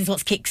 this is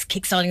what's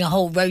kickstarting a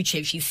whole road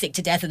trip. She's sick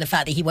to death of the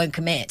fact that he won't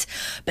commit,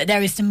 but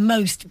there is the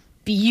most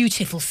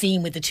beautiful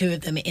scene with the two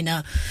of them in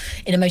a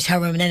motel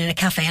room and then in a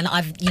cafe, and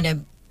I've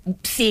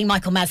seeing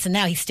Michael Madsen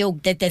now,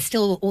 there's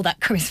still all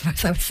that charisma,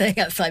 as I was saying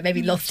outside,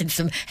 maybe lost in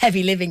some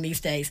heavy living these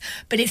days.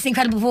 But it's an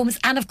incredible performance,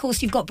 and of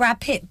course you've got Brad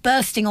Pitt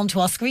bursting onto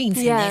our screens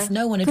in this.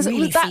 No one had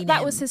really seen him.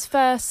 That was his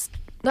first.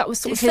 That was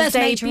sort of his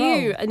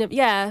debut, and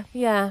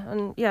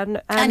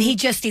he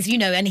just is,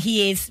 and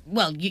he is.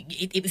 Well,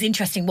 it was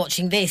interesting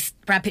watching this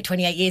Brad Pitt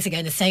 28 years ago.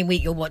 In the same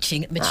week, you're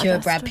watching mature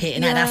Brad Pitt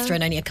in Ad Astra,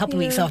 and only a couple of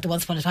weeks after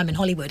Once Upon a Time in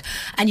Hollywood,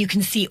 and you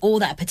can see all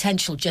that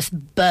potential just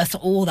burst,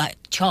 all that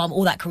charm,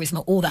 all that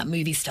charisma, all that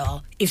movie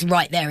star is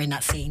right there in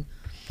that scene.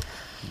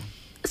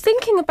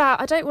 Thinking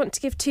about, I don't want to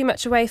give too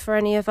much away for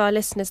any of our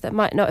listeners that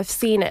might not have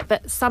seen it,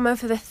 but some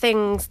of the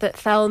things that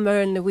Thelma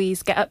and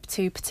Louise get up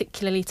to,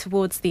 particularly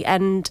towards the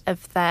end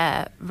of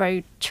their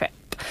road trip,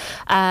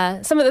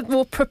 some of the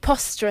more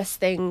preposterous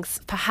things,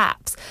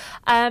 perhaps.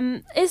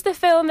 Is the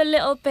film a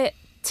little bit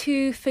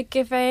too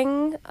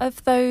forgiving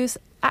of those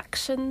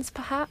actions,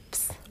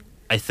 perhaps?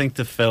 I think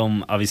the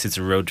film, obviously it's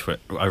a road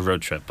trip,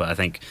 but I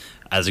think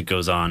as it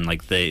goes on,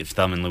 like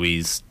Thelma and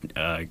Louise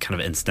kind of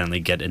instantly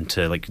get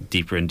into like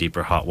deeper and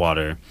deeper hot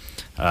water,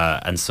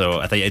 and so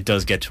I think it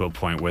does get to a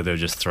point where they're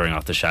just throwing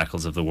off the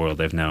shackles of the world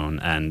they've known.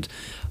 And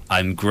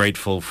I'm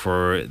grateful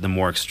for the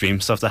more extreme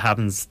stuff that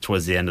happens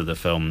towards the end of the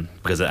film,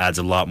 because it adds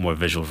a lot more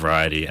visual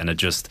variety, and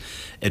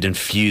it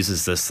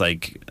infuses this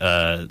like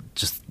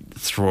just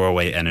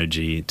throwaway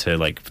energy to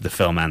like the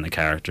film and the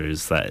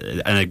characters,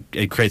 and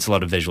it creates a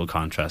lot of visual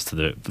contrast to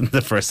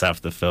the first half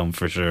of the film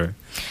for sure.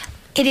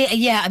 It is,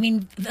 yeah. I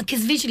mean,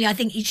 because visually, I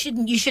think you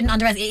shouldn't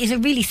underestimate. It is a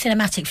really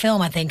cinematic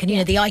film, I think, and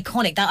the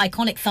iconic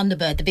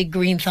Thunderbird, the big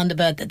green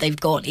Thunderbird that they've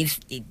got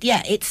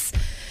it's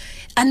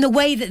and the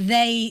way that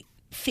they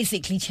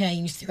physically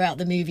change throughout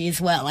the movie as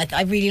well.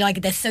 I really like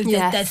it.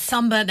 There's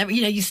sunburn.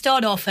 You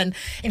start off, and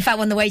in fact,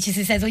 one of the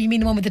waitresses says, "Oh, you mean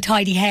the one with the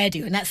tidy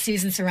hairdo?" And that's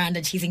Susan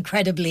Sarandon. She's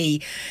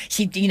incredibly,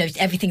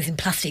 everything's in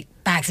plastic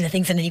bags and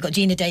things. And then you've got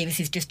Gina Davis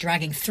who's just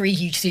dragging 3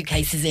 huge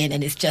suitcases in,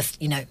 and it's just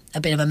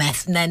a bit of a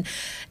mess. And then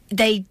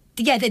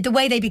the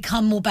way they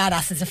become more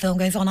badass as the film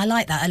goes on, I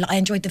like that. I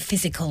enjoyed the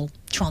physical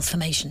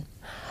transformation.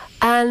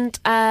 And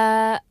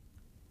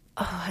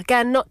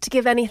again, not to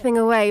give anything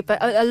away,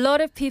 but a lot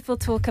of people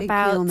talk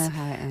about. We all know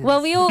how it ends.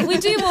 Well, we all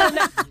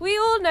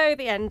know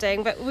the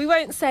ending, but we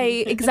won't say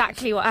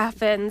exactly what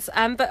happens.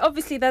 But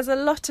obviously, there's a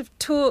lot of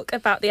talk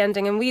about the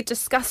ending, and we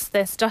discussed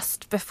this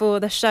just before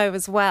the show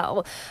as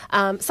well.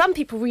 Some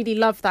people really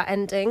love that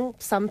ending.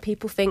 Some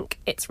people think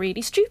it's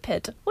really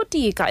stupid. What do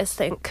you guys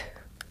think?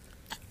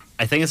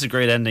 I think it's a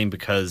great ending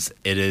because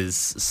it is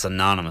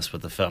synonymous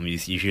with the film. You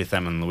hear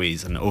Thelma and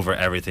Louise, and over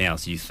everything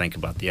else, you think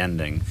about the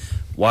ending.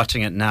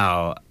 Watching it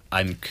now,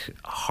 I'm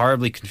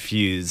horribly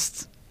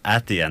confused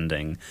at the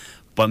ending,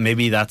 but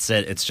maybe that's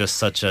it. It's just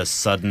such a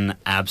sudden,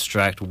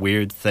 abstract,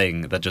 weird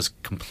thing that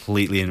just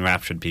completely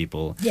enraptured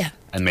people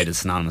and made it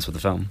synonymous with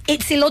the film.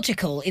 It's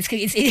illogical. It's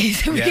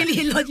really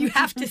illogical. You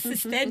have to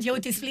suspend your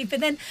disbelief. But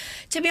then,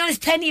 to be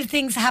honest, plenty of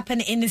things happen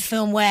in this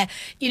film where,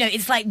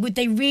 it's like, would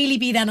they really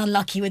be that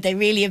unlucky? Would they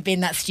really have been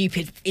that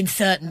stupid in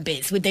certain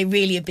bits? Would they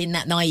really have been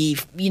that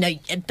naive?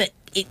 But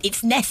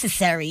it's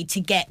necessary to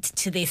get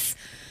to this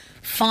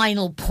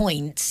final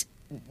point,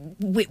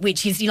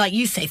 which is, like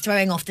you say,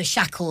 throwing off the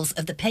shackles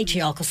of the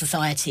patriarchal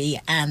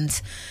society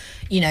and,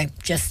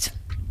 just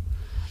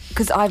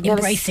because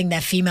embracing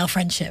their female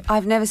friendship.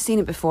 I've never seen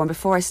it before, and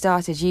before I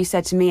started, you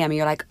said to me, Emma,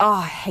 you're like, "Oh,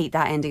 I hate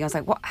that ending." I was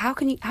like, "What? How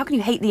can you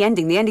hate the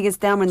ending? The ending is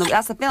Thelma and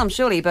that's the film,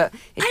 surely." But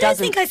it doesn't. I don't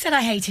think I said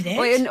I hated it.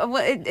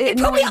 It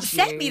probably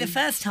upset you. Me the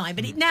first time,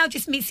 but it now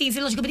just seems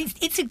illogical. But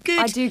it's a good.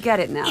 I do get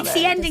it now. It's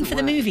the ending for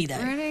the movie,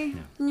 though. Really?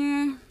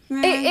 Yeah.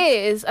 It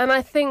is, and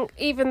I think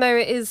even though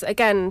it is,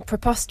 again,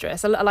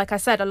 preposterous, like I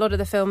said, a lot of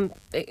the film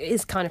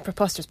is kind of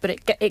preposterous, but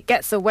it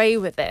gets away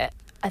with it.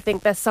 I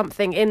think there's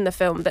something in the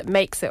film that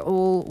makes it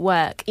all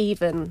work,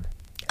 even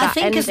I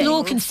think, ending. As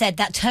Lorcan said,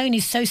 that tone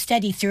is so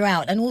steady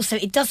throughout, and also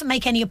it doesn't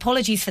make any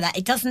apologies for that.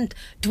 It doesn't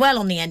dwell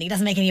on the ending. It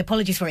doesn't make any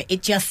apologies for it.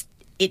 That's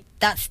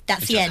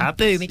the end. Happens.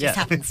 Boom, it just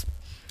happens.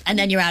 And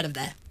then you're out of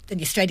there. Then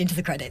you're straight into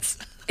the credits.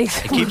 It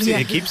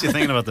keeps you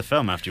thinking about the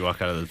film after you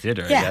walk out of the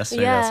theatre, I guess.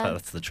 Maybe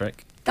that's the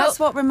trick.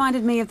 That's what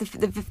reminded me of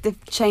the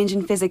change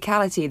in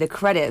physicality, the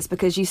credits,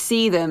 because you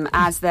see them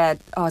as they're...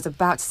 Oh, I was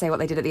about to say what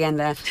they did at the end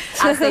there.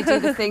 As they do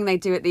the thing they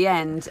do at the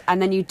end,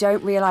 and then you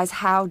don't realise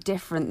how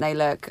different they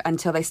look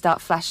until they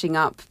start flashing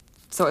up.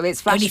 Sort of,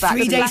 it's flashback.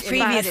 Only 3 days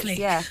previously.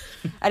 Yeah.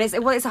 And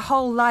it's a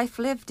whole life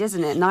lived,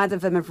 isn't it? Neither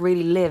of them have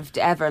really lived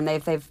ever, and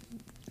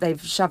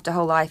they've shoved a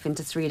whole life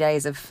into 3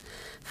 days of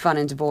fun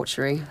and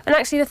debauchery. And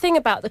actually, the thing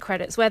about the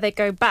credits where they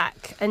go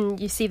back and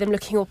you see them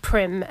looking all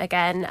prim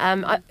again,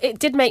 it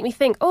did make me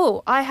think,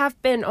 oh, I have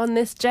been on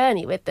this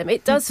journey with them.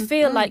 It does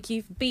feel like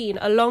you've been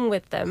along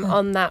with them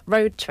on that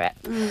road trip.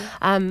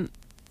 It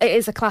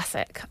is a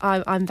classic.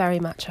 I'm very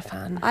much a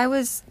fan. I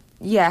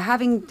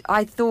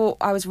thought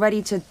I was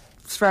ready to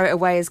throw it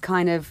away as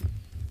kind of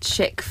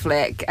chick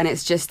flick, and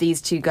it's just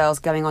these 2 girls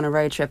going on a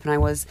road trip, and I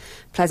was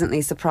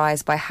pleasantly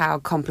surprised by how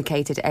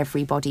complicated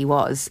everybody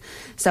was.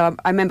 So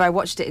I remember I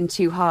watched it in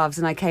 2 halves,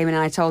 and I came in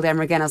and I told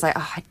Emma again, I was like,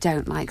 "Oh, I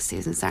don't like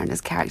Susan Sarandon's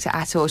character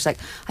at all." She's like,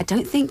 "I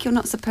don't think you're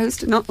not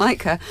supposed to not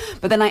like her."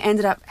 But then I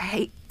ended up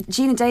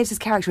Gina Davis's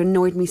character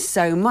annoyed me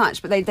so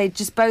much, but they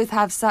just both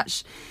have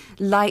such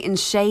light and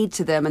shade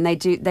to them, and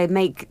they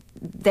make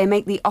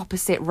the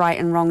opposite right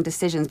and wrong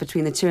decisions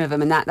between the 2 of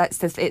them, and it's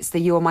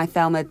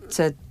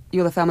the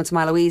you're the Thelma to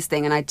my Louise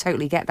thing, and I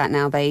totally get that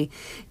now. They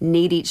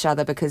need each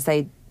other because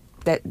they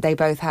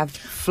both have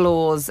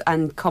flaws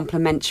and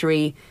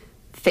complementary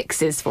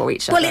fixes for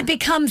each other. Well, it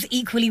becomes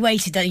equally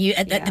weighted, don't you?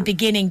 At the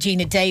beginning,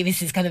 Gina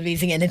Davis is kind of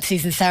losing it, and then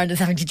Susan Sarandon's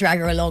having to drag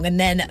her along, and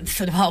then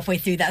sort of halfway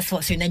through that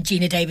swap through, and then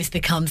Gina Davis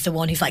becomes the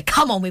one who's like,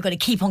 "Come on, we've got to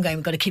keep on going.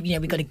 We've got to keep,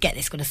 we've got to get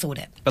this. We've got to sort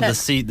it." But the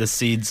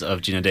seeds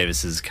of Gina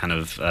Davis's kind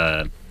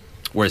of.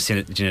 Where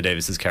Gina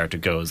Davis's character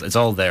goes, it's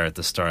all there at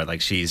the start. Like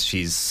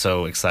she's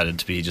so excited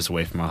to be just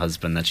away from her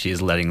husband that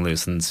she's letting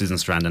loose, and Susan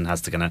Sarandon has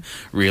to kind of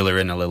reel her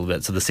in a little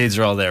bit. So the seeds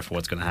are all there for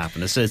what's going to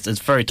happen. It's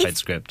very tight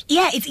script.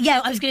 Yeah,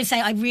 I was going to say,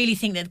 I really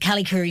think that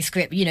Callie Curry's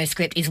script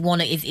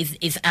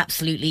is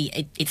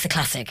absolutely it's a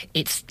classic.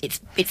 It's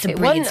a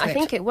brilliant script. I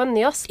think it won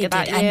the Oscar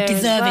that year, and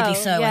deservedly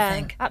as well. so. Yeah, I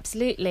think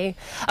absolutely.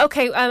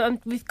 Okay,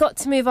 we've got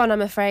to move on,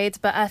 I'm afraid.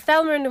 But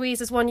Thelma and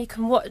Louise is one you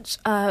can watch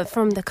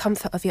from the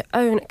comfort of your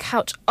own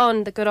couch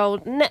on the good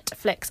old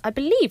Netflix. I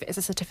believe it's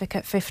a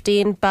certificate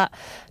 15, but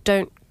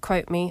don't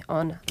quote me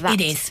on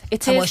that. It is.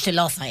 I watched it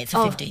last night. It's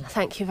a 15.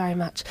 Thank you very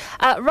much.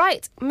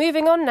 Right,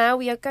 moving on now,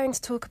 we are going to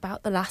talk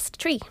about The Last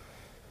Tree.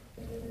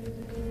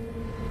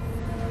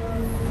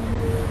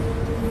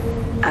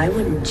 I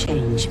wouldn't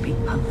change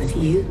being part of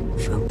you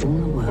for all the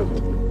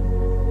world.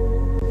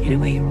 In a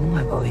way, you're all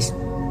my boys. But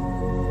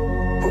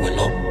we're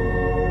not.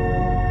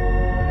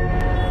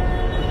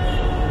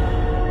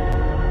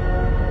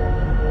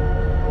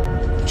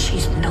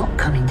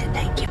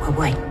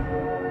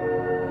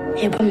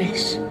 I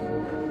promise.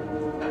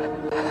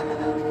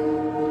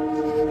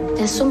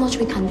 There's so much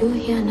we can do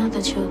here now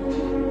that you're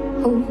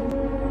home.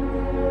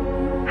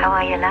 How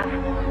are you, love?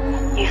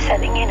 You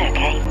settling in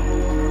okay?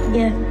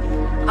 Yeah.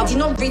 I did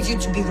not raise you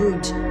to be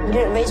rude. You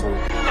didn't raise me.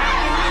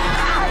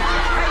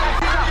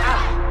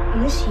 I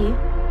miss you.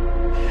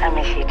 I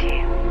miss you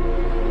too.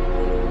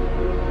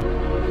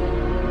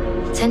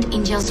 Send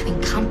angels to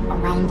encamp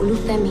around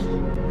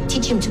Olufemi.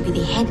 Teach him to be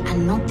the head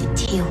and not the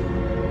tail.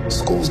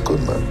 School's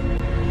good, man.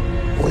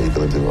 What are you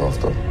going to do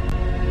after?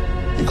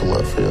 You can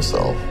work for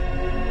yourself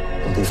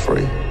and be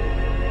free.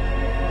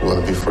 You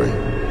want to be free?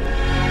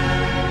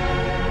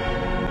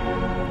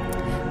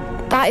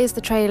 That is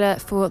the trailer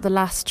for The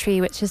Last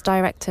Tree, which is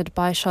directed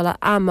by Shola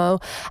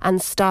Amo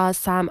and stars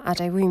Sam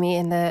Adewumi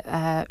in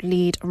the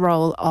lead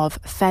role of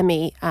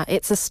Femi.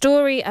 It's a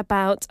story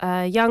about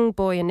a young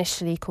boy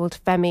initially called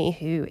Femi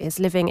who is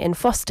living in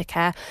foster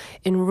care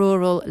in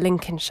rural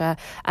Lincolnshire,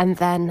 and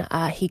then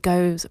he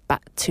goes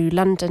back to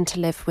London to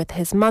live with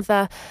his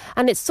mother,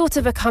 and it's sort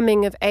of a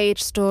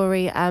coming-of-age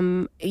story.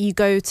 You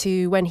go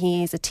to when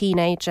he's a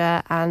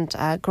teenager and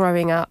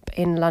growing up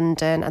in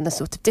London and the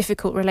sort of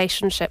difficult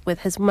relationship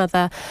with his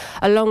mother,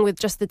 along with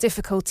just the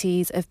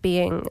difficulties of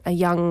being a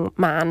young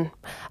man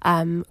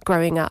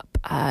growing up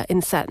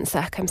in certain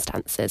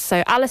circumstances.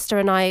 So Alistair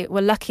and I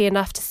were lucky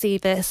enough to see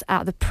this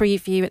at the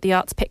preview at the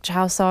Arts Picture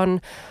House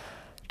on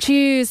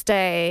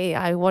Tuesday,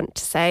 I want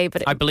to say.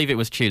 But I believe it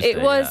was Tuesday.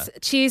 It was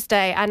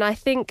Tuesday, and I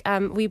think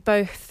we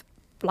both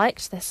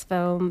liked this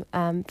film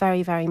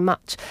very, very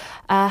much.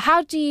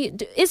 How do you...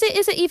 Is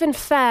it even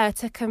fair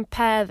to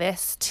compare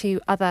this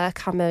to other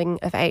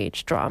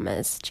coming-of-age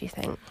dramas, do you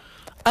think?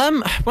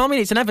 Well, I mean,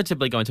 it's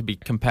inevitably going to be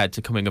compared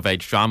to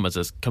coming-of-age dramas,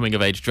 as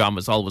coming-of-age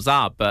dramas always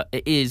are, but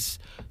it is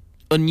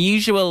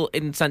unusual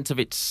in the sense of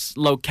its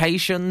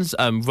locations,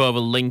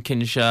 rural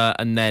Lincolnshire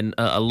and then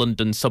a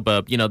London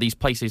suburb, you know, these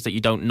places that you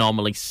don't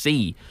normally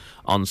see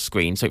on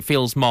screen, so it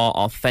feels more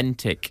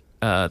authentic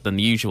than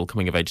the usual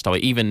coming-of-age story,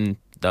 even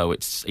though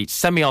it's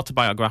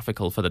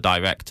semi-autobiographical for the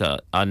director,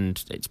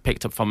 and it's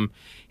picked up from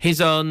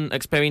his own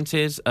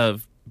experiences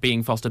of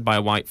being fostered by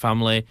a white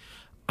family,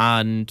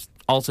 and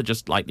also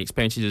just like the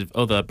experiences of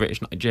other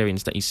British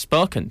Nigerians that he's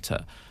spoken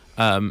to,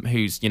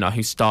 whose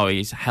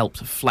stories helped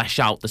flesh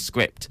out the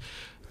script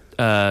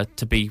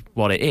to be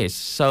what it is.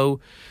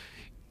 So,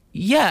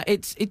 yeah,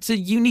 it's a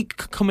unique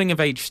coming of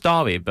age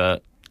story,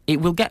 but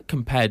it will get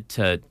compared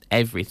to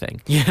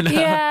everything. You know?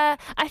 Yeah,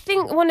 I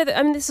think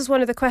this is one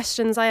of the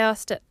questions I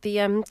asked at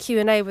the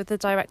Q&A with the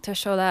director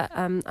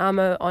Shola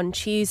Amo on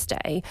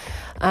Tuesday.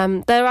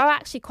 There are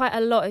actually quite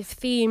a lot of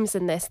themes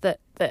in this that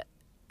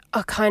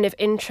are kind of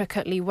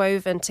intricately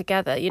woven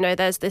together. You know,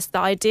 there's the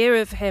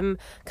idea of him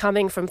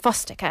coming from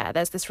foster care.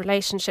 There's this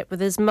relationship with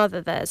his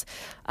mother. There's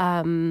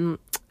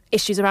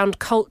issues around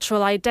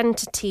cultural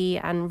identity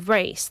and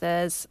race.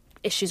 There's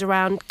issues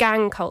around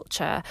gang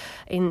culture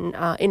in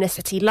inner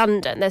city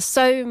London. There's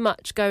so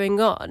much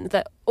going on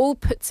that all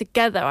put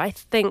together, I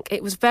think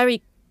it was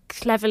very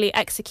cleverly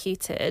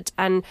executed.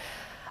 And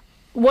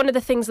one of the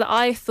things that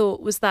I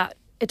thought was that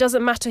it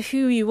doesn't matter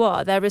who you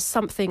are, there is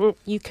something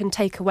you can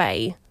take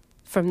away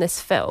from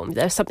this film.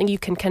 There's something you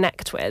can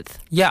connect with.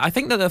 Yeah, I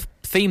think that the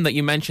theme that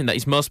you mentioned that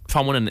is most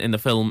prominent in the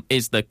film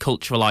is the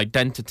cultural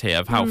identity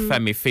of how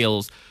Femi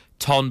feels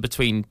torn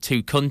between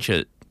two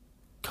cultures.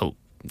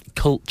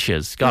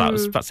 God, I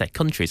was about to say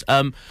countries.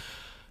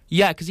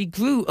 Yeah, because he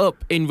grew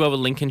up in rural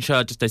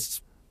Lincolnshire, just this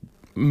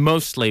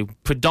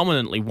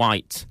predominantly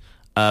white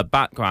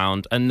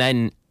background, and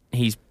then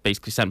he's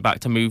basically sent back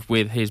to move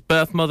with his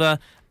birth mother,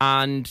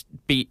 and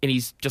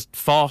he's just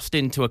forced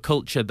into a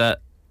culture that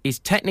is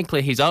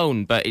technically his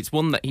own, but it's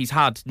one that he's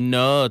had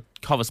no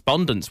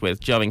correspondence with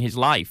during his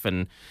life,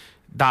 and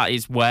that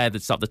is where the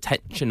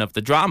tension of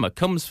the drama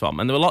comes from.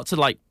 And there were lots of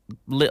like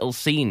little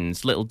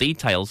scenes, little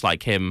details,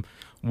 like him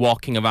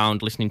walking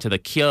around listening to The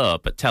Cure,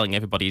 but telling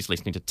everybody he's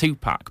listening to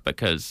Tupac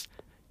because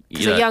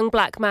a young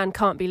black man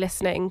can't be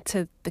listening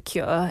to The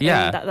Cure.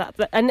 Yeah.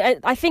 And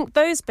I think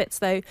those bits,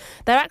 though,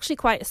 they're actually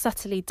quite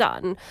subtly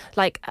done.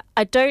 Like,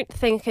 I don't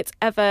think it's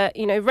ever,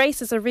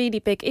 race is a really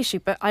big issue,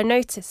 but I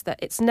noticed that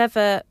it's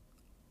never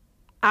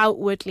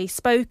outwardly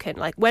spoken.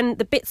 Like, when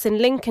the bits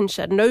in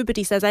Lincolnshire,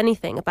 nobody says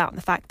anything about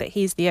the fact that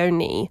he's the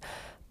only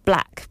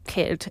black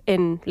kid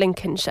in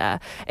Lincolnshire.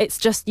 It's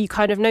just you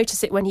kind of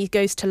notice it when he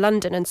goes to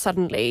London, and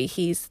suddenly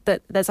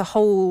there's a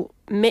whole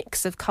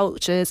mix of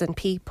cultures and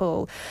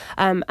people,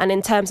 and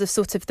in terms of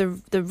sort of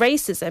the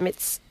racism,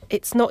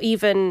 it's not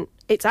even,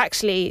 it's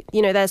actually,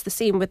 there's the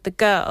scene with the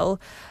girl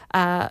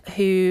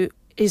who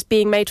is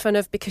being made fun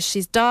of because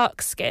she's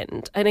dark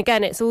skinned, and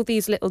again it's all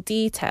these little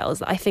details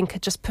that I think are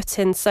just put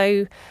in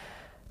so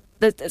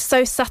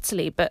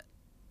subtly but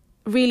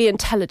really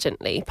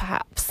intelligently,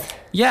 perhaps.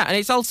 Yeah, and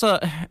it's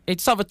sort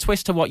of a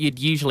twist to what you'd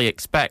usually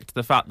expect,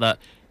 the fact that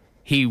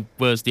he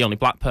was the only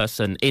black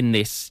person in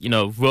this,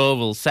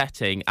 rural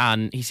setting,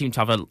 and he seemed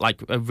to have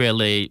a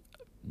really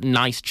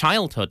nice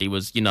childhood. He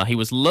was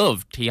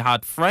loved, he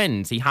had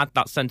friends, he had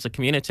that sense of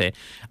community,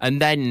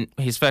 and then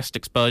his first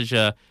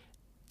exposure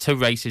to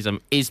racism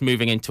is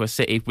moving into a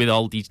city with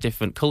all these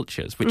different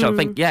cultures, which I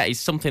think, is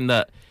something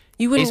that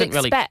you wouldn't isn't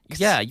expect. Really,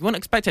 yeah, you wouldn't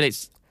expect it.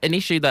 It's an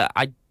issue that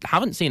I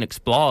haven't seen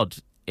explored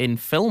in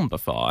film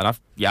before, and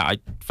I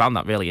found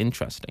that really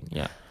interesting.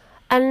 Yeah,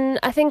 and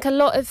I think a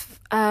lot of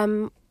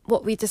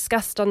what we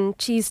discussed on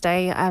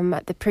Tuesday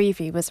at the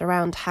preview was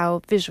around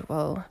how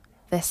visual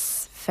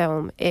this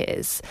film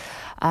is.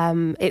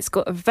 It's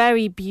got a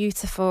very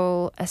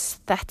beautiful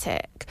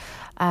aesthetic,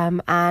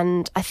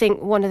 and I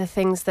think one of the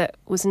things that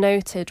was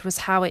noted was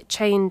how it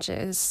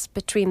changes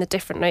between the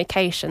different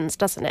locations,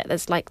 doesn't it?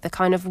 There's like the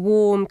kind of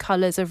warm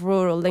colours of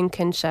rural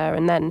Lincolnshire,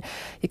 and then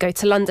you go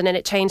to London and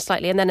it changed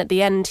slightly, and then at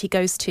the end he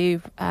goes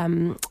to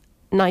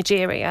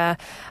Nigeria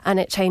and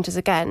it changes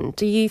again.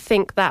 Do you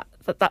think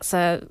that's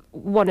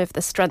one of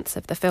the strengths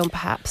of the film,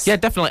 perhaps? Yeah,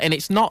 definitely. And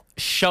it's not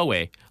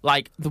showy.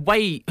 Like, the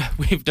way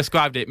we've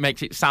described it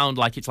makes it sound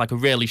like it's like a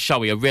really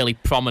showy, a really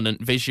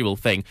prominent visual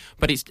thing.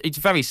 But it's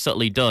very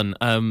subtly done.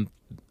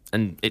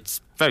 And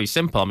it's very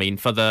simple. I mean,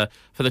 for the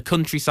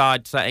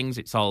countryside settings,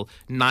 it's all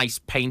nice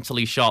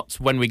painterly shots.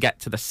 When we get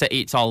to the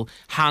city, it's all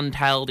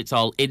handheld, it's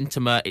all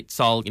intimate,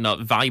 it's all,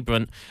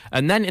 vibrant.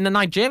 And then in the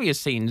Nigeria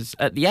scenes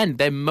at the end,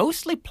 they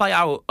mostly play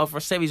out over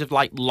a series of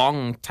like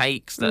long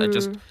takes that are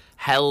just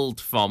held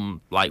from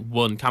like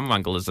one camera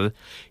angle as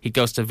he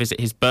goes to visit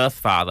his birth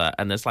father,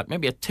 and there's like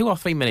maybe a 2 or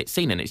 3 minute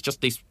scene, and it's just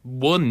this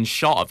one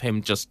shot of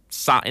him just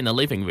sat in the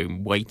living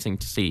room waiting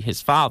to see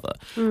his father.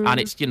 And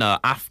it's,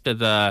 after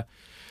the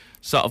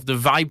sort of the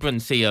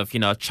vibrancy of,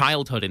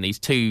 childhood in these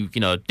two,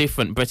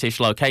 different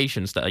British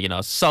locations that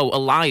are, so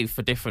alive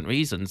for different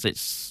reasons.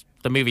 It's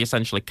the movie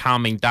essentially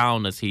calming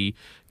down as he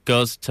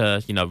goes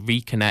to,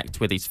 reconnect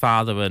with his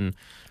father and,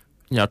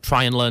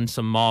 try and learn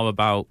some more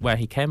about where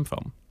he came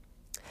from.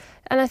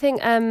 And I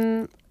think,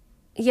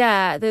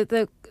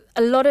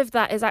 a lot of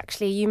that is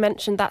actually, you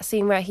mentioned that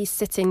scene where he's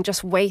sitting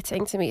just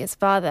waiting to meet his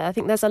father. I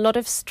think there's a lot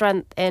of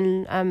strength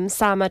in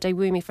Sam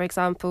Adewumi, for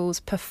example's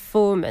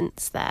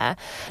performance there.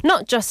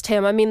 Not just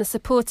him. I mean, the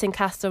supporting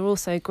cast are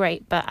also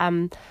great, but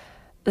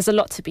there's a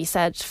lot to be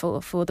said for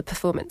the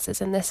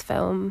performances in this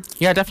film.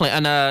 Yeah,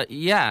 definitely.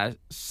 And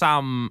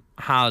Sam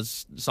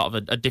has sort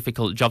of a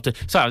difficult job to...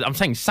 Sorry, I'm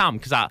saying Sam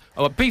because I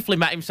briefly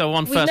met him, so we're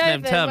on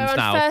first-name terms we're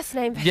now. On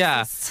first-name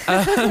basis.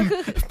 Yeah.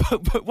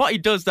 But what he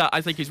does that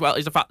I think as well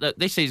is the fact that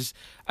this is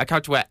a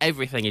character where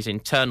everything is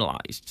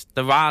internalised.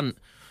 There aren't...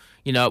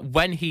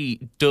 when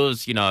he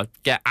does,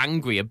 get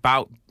angry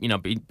about,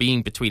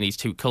 being between these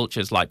two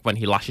cultures, like when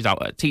he lashes out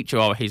at a teacher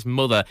or his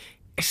mother,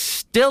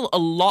 still a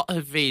lot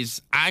of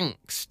his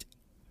angst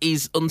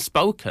is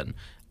unspoken,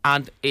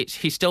 and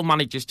he still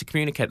manages to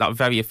communicate that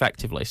very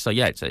effectively. So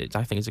yeah,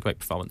 I think it's a great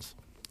performance.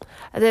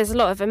 There's a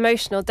lot of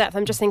emotional depth.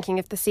 I'm just thinking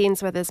of the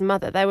scenes with his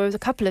mother. There was a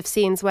couple of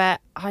scenes where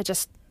I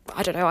just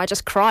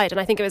cried,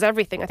 and I think it was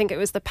everything. I think it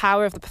was the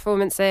power of the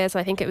performances.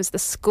 I think it was the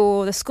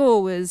score. The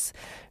score was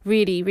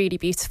really, really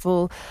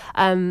beautiful.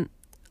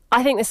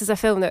 I think this is a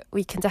film that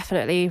we can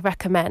definitely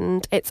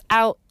recommend. It's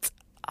out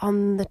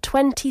on the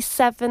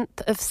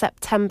 27th of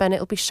September, and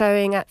it'll be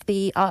showing at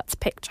the Arts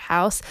Picture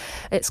House.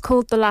 It's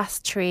called The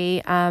Last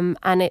Tree, and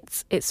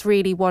it's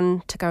really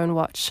one to go and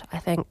watch, I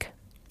think.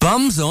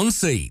 Bums on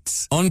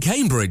Seats on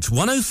Cambridge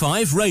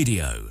 105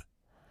 Radio.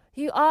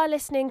 You are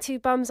listening to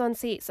Bums on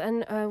Seats,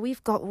 and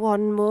we've got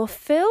one more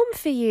film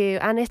for you,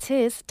 and it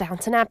is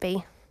Downton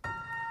Abbey.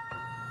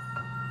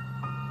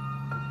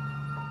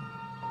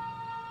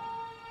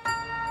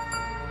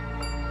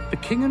 The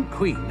King and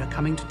Queen are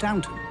coming to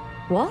Downton.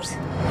 What?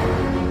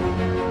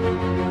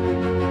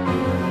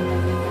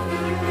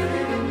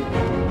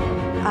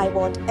 I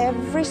want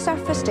every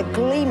surface to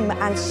gleam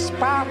and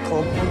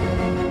sparkle.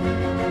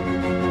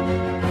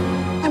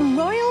 A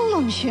royal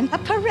luncheon, a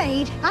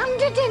parade,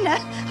 and a dinner.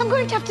 I'm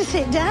going to have to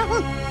sit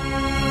down.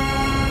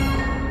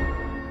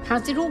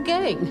 How's it all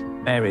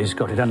going? Mary's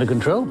got it under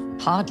control.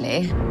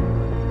 Hardly.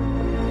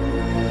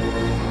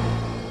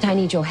 I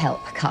need your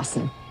help,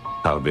 Carson.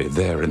 I'll be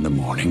there in the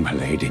morning, my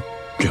lady.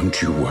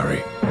 Don't you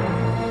worry.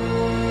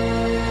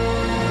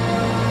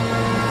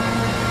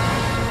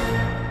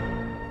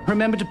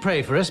 Remember to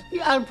pray for us.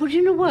 I'll put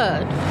in a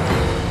word.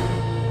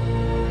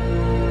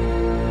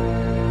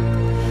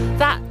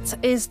 That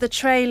is the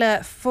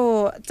trailer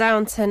for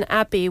Downton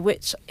Abbey,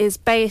 which is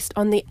based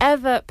on the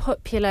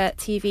ever-popular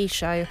TV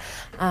show,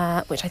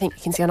 which I think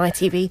you can see on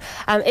ITV.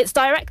 It's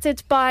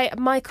directed by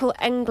Michael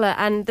Engler,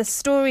 and the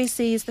story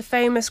sees the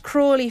famous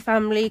Crawley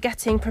family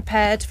getting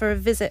prepared for a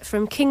visit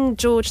from King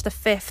George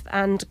V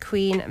and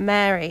Queen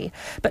Mary.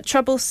 But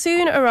trouble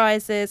soon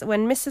arises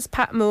when Mrs.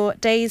 Patmore,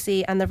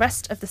 Daisy and the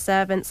rest of the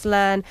servants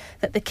learn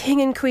that the King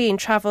and Queen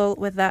travel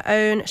with their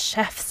own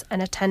chefs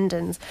and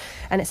attendants.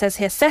 And it says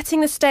here,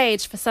 setting the stage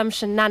for some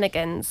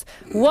shenanigans.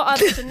 What are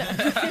the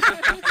shenanigans?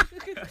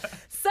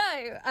 So,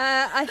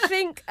 I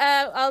think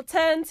I'll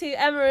turn to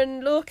Emma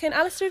and Lorcan.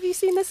 Alistair, have you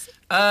seen this?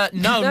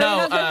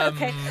 No.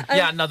 Okay.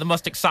 The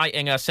most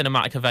exciting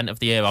cinematic event of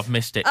the year. I've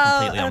missed it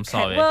completely. Okay. I'm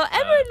sorry. Well,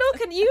 Emma and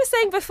Lorcan, you were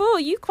saying before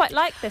you quite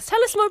like this.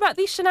 Tell us more about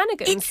these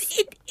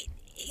shenanigans.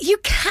 You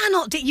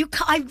cannot.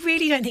 I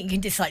really don't think you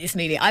can dislike this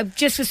movie. I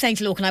just was saying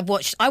to Lorcan,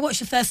 I watched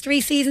the first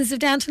 3 seasons of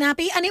Downton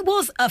Abbey, and it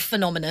was a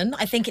phenomenon.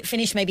 I think it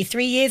finished maybe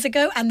 3 years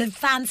ago, and the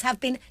fans have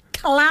been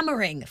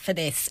clamouring for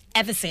this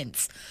ever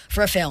since,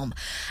 for a film.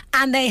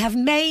 And they have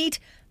made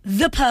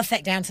the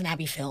perfect Downton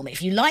Abbey film.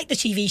 If you like the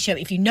TV show,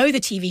 if you know the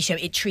TV show,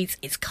 it treats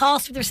its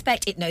cast with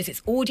respect, it knows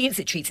its audience,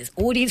 it treats its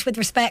audience with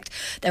respect.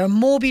 There are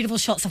more beautiful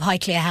shots of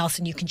Highclere House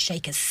than you can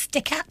shake a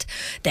stick at.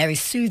 There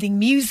is soothing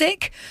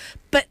music.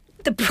 But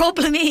the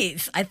problem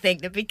is, I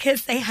think, that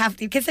because they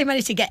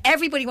managed to get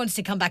everybody wanted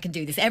to come back and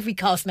do this. Every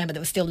cast member that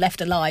was still left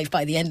alive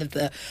by the end of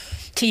the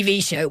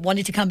TV show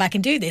wanted to come back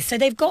and do this. So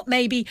they've got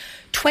maybe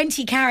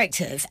 20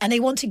 characters and they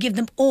want to give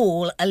them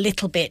all a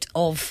little bit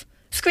of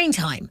screen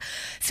time.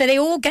 So they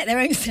all get their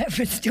own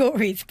separate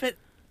stories, but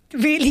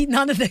really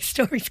none of those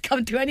stories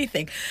come to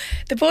anything.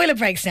 The boiler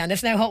breaks down,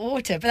 there's no hot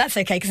water, but that's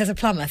okay because there's a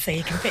plumber, so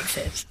you can fix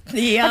it.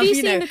 Have you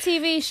seen the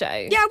TV show?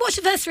 Yeah, I watched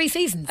the first 3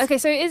 seasons. Okay,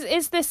 so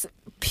is this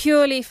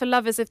purely for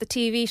lovers of the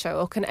TV show,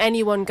 or can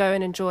anyone go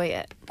and enjoy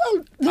it?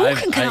 Well,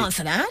 Lorcan can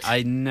answer that.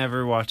 I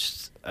never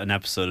watched an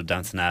episode of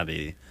Downton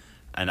Abbey,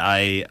 and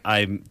I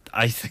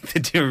think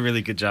they do a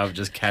really good job of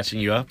just catching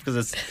you up,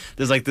 because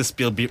there's like this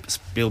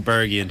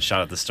Spielbergian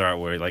shot at the start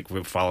where like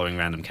we're following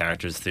random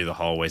characters through the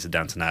hallways of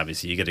Downton Abbey,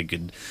 so you get a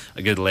good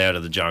layout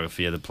of the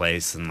geography of the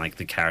place and like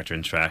the character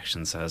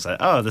interactions. So I was like,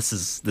 oh,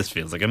 this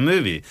feels like a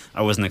movie.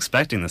 I wasn't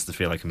expecting this to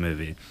feel like a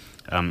movie.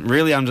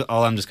 Really, I'm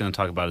just going to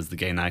talk about is the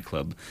gay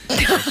nightclub.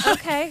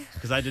 Okay.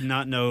 Because I did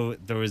not know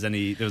there was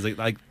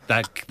like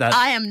that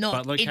I am not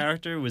Butler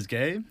character was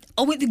gay.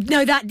 Oh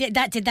no,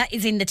 that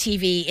is in the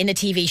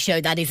TV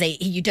show. That is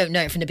you don't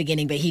know it from the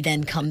beginning, but he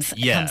then comes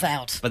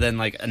out. But then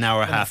like an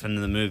hour and a half into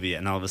the movie,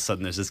 and all of a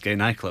sudden there's this gay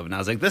nightclub, and I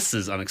was like, this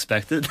is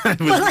unexpected.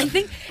 Well, I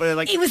think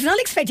it was an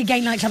unexpected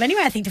gay nightclub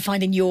anyway. I think to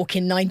find in York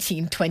in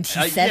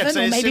 1927,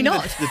 or maybe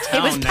not.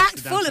 It was packed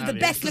full of the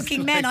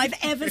best-looking men I've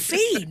ever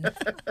seen.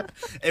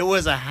 It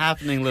was a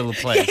happening little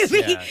place.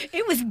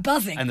 It was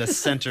buzzing. And the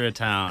center of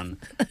town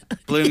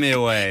blew me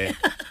away.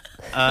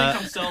 I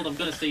think I'm sold. I'm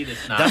going to see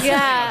this now.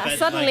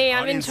 Suddenly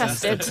I'm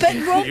interested.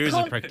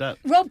 But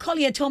Rob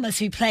Collier Thomas,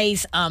 who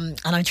plays, and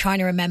I'm trying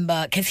to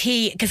remember,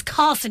 because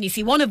Carson, you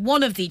see, one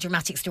of the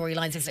dramatic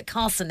storylines is that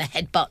Carson, the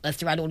head butler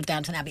throughout all of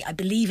Downton Abbey, I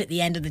believe at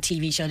the end of the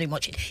TV show, I didn't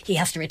watch it, he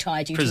has to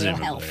retire due to ill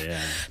health. Yeah.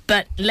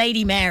 But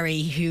Lady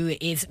Mary, who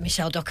is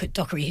Michelle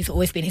Dockery, who's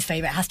always been his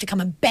favourite, has to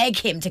come and beg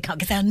him to come,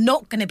 because they're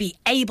not going to be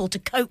able to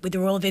cope with the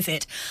royal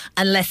visit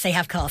unless they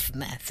have Carson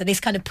there. So this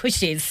kind of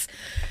pushes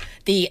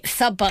the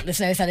sub-butlers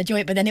knows how to do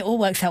it, but then it all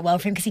works out well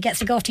for him because he gets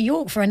to go off to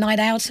York for a night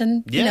out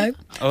and,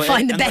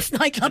 find the best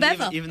nightclub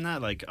ever. Even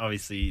that, like,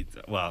 obviously,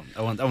 well,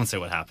 I won't say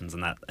what happens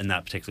in that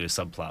particular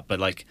subplot, but,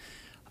 like,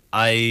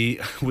 I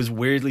was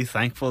weirdly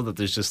thankful that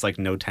there's just like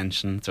no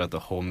tension throughout the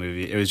whole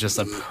movie. It was just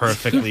a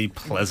perfectly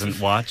pleasant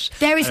watch.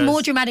 There is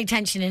more dramatic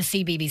tension in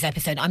CBeebies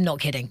episode. I'm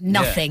not kidding.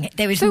 Nothing. Yeah.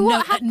 There is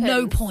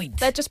no point.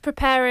 They're just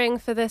preparing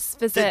for this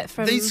visit.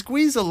 They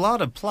squeeze a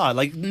lot of plot.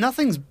 Like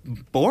nothing's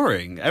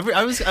boring.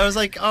 I was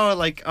like,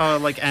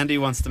 like Andy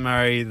wants to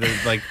marry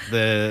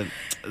the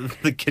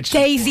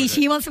kitchen Daisy. porter.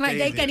 She wants to marry.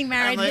 They're getting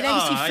married, but then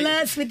she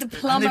flirts with the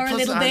plumber a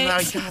little bit.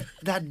 Like, God,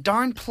 that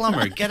darn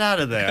plumber, get out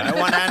of there! I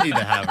want Andy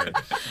to have her.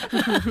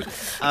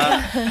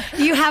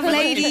 You have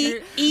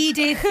Lady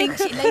Edith.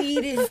 Lady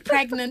Edith is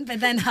pregnant, but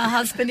then her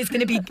husband is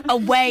going to be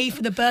away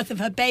for the birth of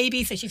her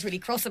baby, so she's really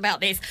cross about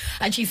this.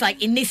 And she's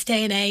like, in this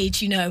day and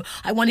age,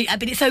 I want it,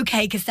 but it's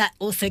okay because that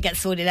also gets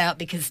sorted out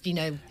because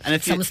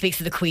someone speaks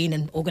to the Queen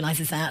and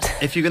organises that.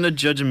 If you're going to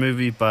judge a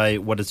movie by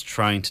what it's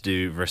trying to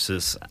do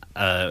versus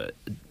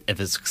if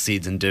it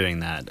succeeds in doing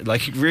that,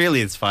 like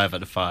really, it's 5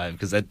 out of 5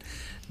 because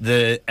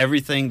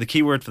the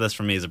key word for this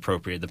for me is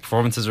appropriate. The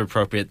performances are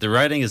appropriate. The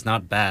writing is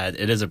not bad.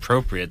 It is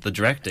appropriate. The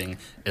directing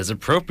is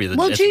appropriate.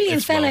 Well, Julian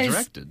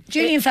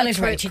Fellows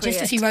wrote it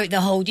just as he wrote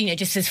the whole,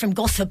 just as from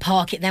Gossip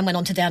Park, it then went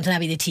on to Downton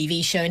Abbey, the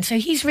TV show. And so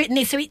he's written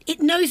this, so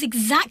it knows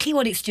exactly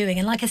what it's doing.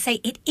 And like I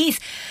say,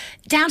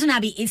 Downton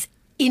Abbey is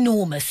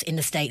enormous in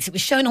the States. It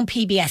was shown on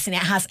PBS and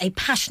it has a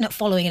passionate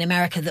following in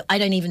America that I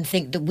don't even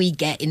think that we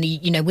get in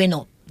the, we're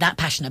not that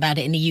passionate about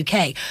it in the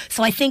UK.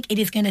 So I think it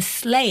is going to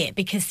slay it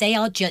because they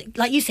are just,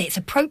 like you say, it's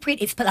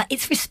appropriate,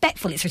 it's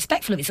respectful. It's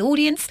respectful of its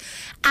audience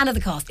and of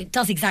the cast. It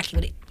does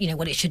exactly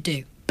what it should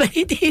do. But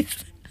it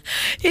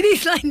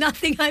is like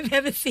nothing I've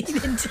ever seen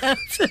in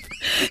terms of...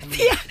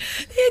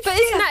 But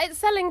isn't that its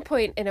selling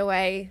point in a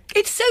way?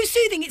 It's so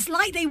soothing. It's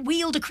like they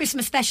wheeled a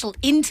Christmas special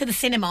into the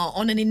cinema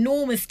on an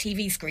enormous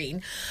TV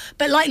screen.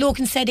 But like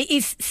Lorcan said, it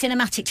is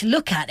cinematic to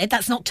look at.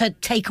 That's not to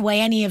take away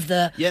any of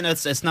the... Yeah, no,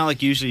 it's not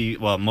like usually...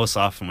 Well, most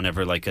often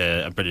whenever like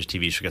a British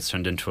TV show gets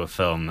turned into a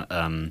film...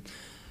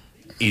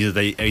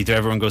 Either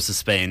everyone goes to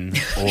Spain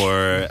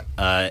or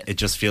it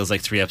just feels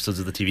like 3 episodes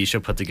of the TV show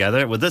put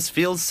together. Well, this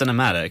feels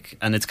cinematic,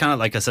 and it's kind of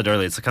like I said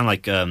earlier. It's kind of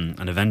like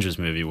an Avengers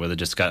movie where they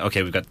just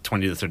we've got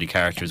 20 to 30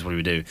 characters.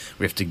 What do?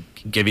 We have to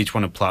give each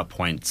one a plot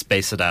point,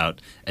 space it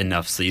out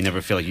enough so you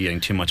never feel like you're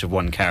getting too much of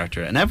one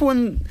character, and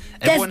everyone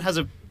has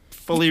a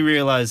fully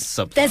realised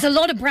subplot. There's a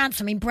lot of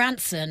Branson. I mean,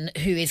 Branson,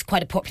 who is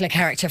quite a popular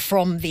character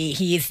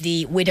he is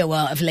the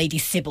widower of Lady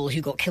Sybil,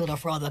 who got killed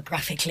off rather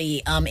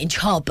graphically in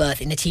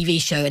childbirth in the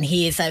TV show, and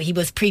he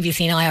was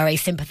previously an IRA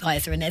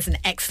sympathiser, and there's an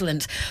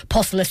excellent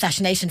possible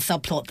assassination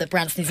subplot that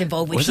Branson is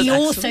involved with. He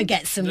also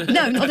gets some...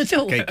 No, not at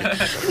all. Okay.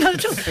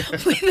 Not at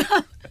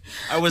all.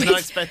 I was not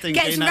expecting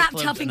gets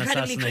wrapped up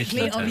incredibly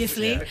quickly,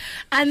 obviously. Yeah.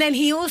 And then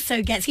he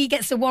also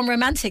gets the one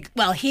romantic...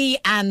 Well, he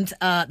and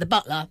the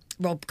butler,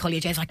 Rob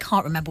Collier-Jones, I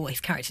can't remember what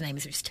his character name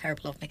is, which is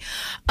terrible of me.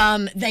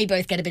 They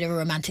both get a bit of a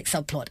romantic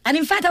subplot. And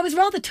in fact, I was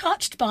rather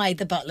touched by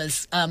the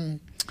butler's...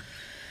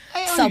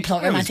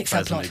 romantic subplot.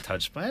 Pleasantly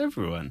touched by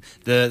everyone.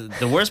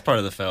 The worst part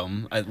of the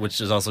film, which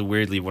is also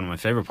weirdly one of my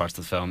favourite parts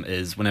of the film,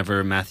 is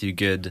whenever Matthew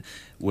Goode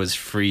was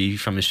free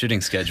from his shooting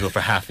schedule for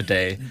half a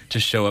day to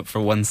show up for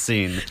one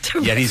scene,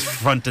 yet he's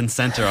front and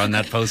centre on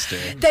that poster.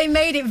 They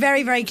made it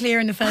very, very clear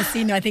in the first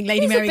scene, I think,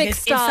 Lady Mary goes,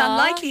 it's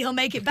unlikely he'll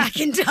make it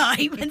back in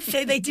time, and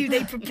so they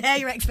prepare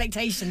your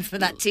expectations for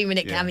that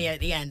 2-minute cameo at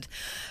the end.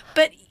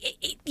 But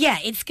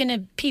it's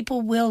gonna,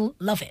 people will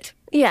love it.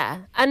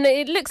 Yeah, and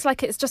it looks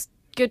like it's just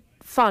good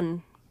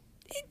fun.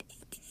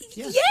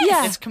 Yes.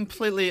 It's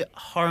completely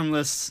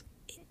harmless,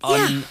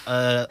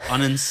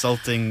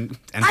 uninsulting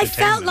entertainment. I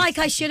felt like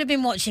I should have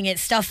been watching it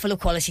stuffed full of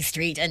Quality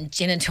Street and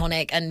gin and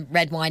tonic and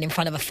red wine in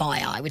front of a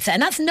fire, I would say.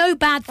 And that's no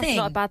bad thing. That's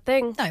not a bad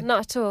thing. No. Not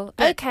at all.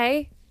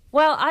 Okay.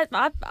 Well, I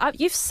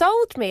you've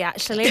sold me,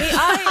 actually.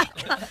 I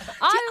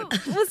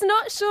was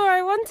not sure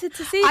I wanted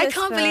to see this I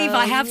can't believe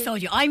I have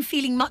sold you. I'm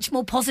feeling much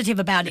more positive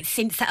about it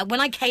since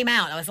when I came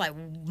out. I was like,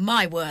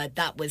 my word,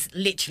 that was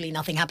literally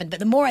nothing happened. But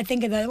the more I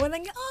think of it, I'm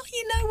thinking,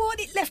 you know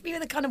what? It left me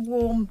with a kind of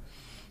warm...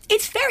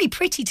 It's very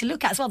pretty to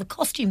look at as well. The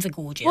costumes are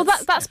gorgeous. Well,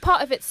 that's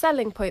part of its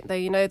selling point, though,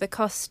 you know, the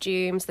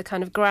costumes, the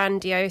kind of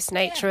grandiose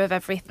nature of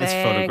everything. It's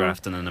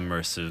photographed in an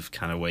immersive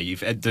kind of way.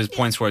 There's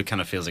points where it kind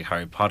of feels like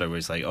Harry Potter, where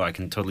it's like, I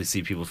can totally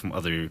see people from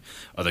other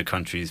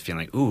countries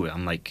feeling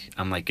like,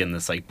 I'm like in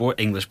this like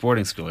English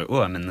boarding school,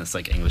 or I'm in this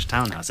like English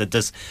townhouse.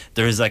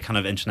 There is that kind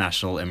of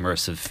international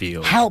immersive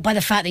feel. Helped by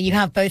the fact that you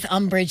have both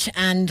Umbridge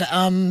and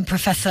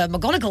Professor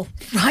McGonagall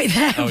right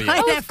there,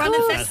 front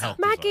and centre.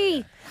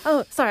 Maggie.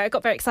 Oh, sorry, I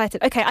got very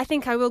excited. Okay, I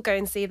think I will go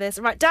and see this.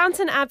 Right,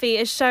 Downton Abbey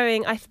is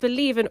showing, I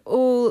believe, in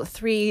all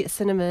 3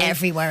 cinemas.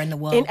 Everywhere in the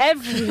world.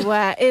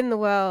 Everywhere in the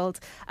world.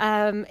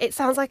 It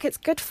sounds like it's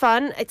good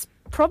fun. It's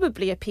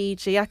probably a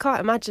PG. I can't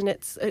imagine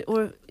it's...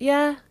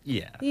 Yeah.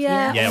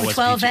 It was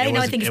 12A? PG.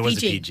 No, I think it's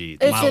PG.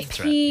 It was a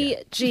PG.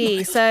 It's a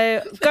PG,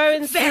 so go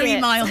and see it.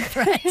 Very mild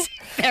threat.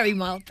 Very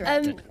mild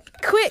threat.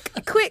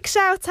 Quick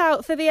shout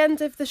out for the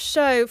end of the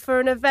show for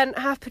an event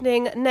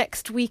happening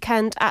next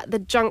weekend at the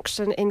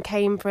Junction in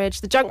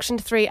Cambridge, the Junction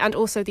 3 and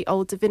also the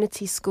Old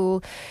Divinity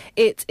School.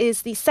 It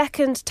is the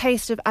second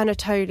Taste of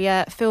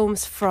Anatolia,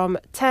 films from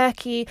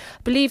Turkey.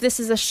 I believe this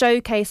is a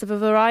showcase of a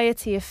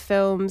variety of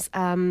films,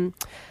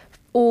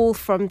 all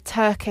from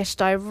Turkish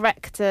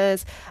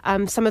directors.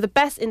 Some of the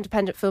best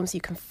independent films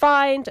you can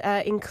find,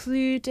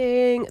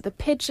 including The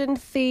Pigeon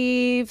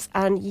Thieves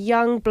and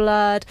Young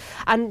Blood,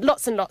 and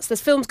lots. There's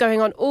films going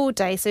on all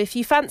day, so if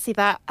you fancy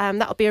that,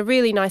 that'll be a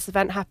really nice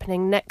event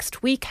happening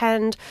next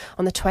weekend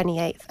on the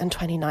 28th and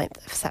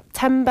 29th of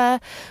September.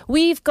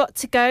 We've got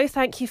to go.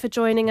 Thank you for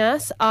joining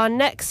us. Our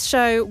next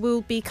show will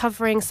be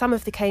covering some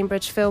of the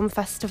Cambridge Film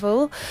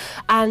Festival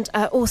and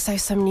also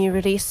some new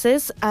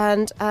releases.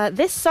 And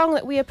this song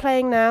that we are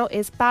playing now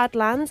is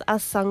Badlands,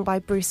 as sung by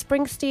Bruce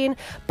Springsteen,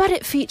 but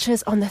it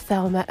features on the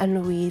Thelma and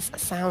Louise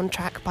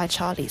soundtrack by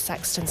Charlie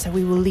Sexton, so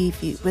we will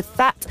leave you with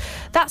that.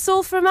 That's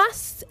all from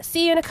us.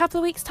 See you in a couple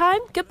of weeks'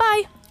 time.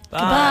 Goodbye.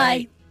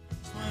 Bye.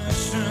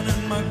 Goodbye.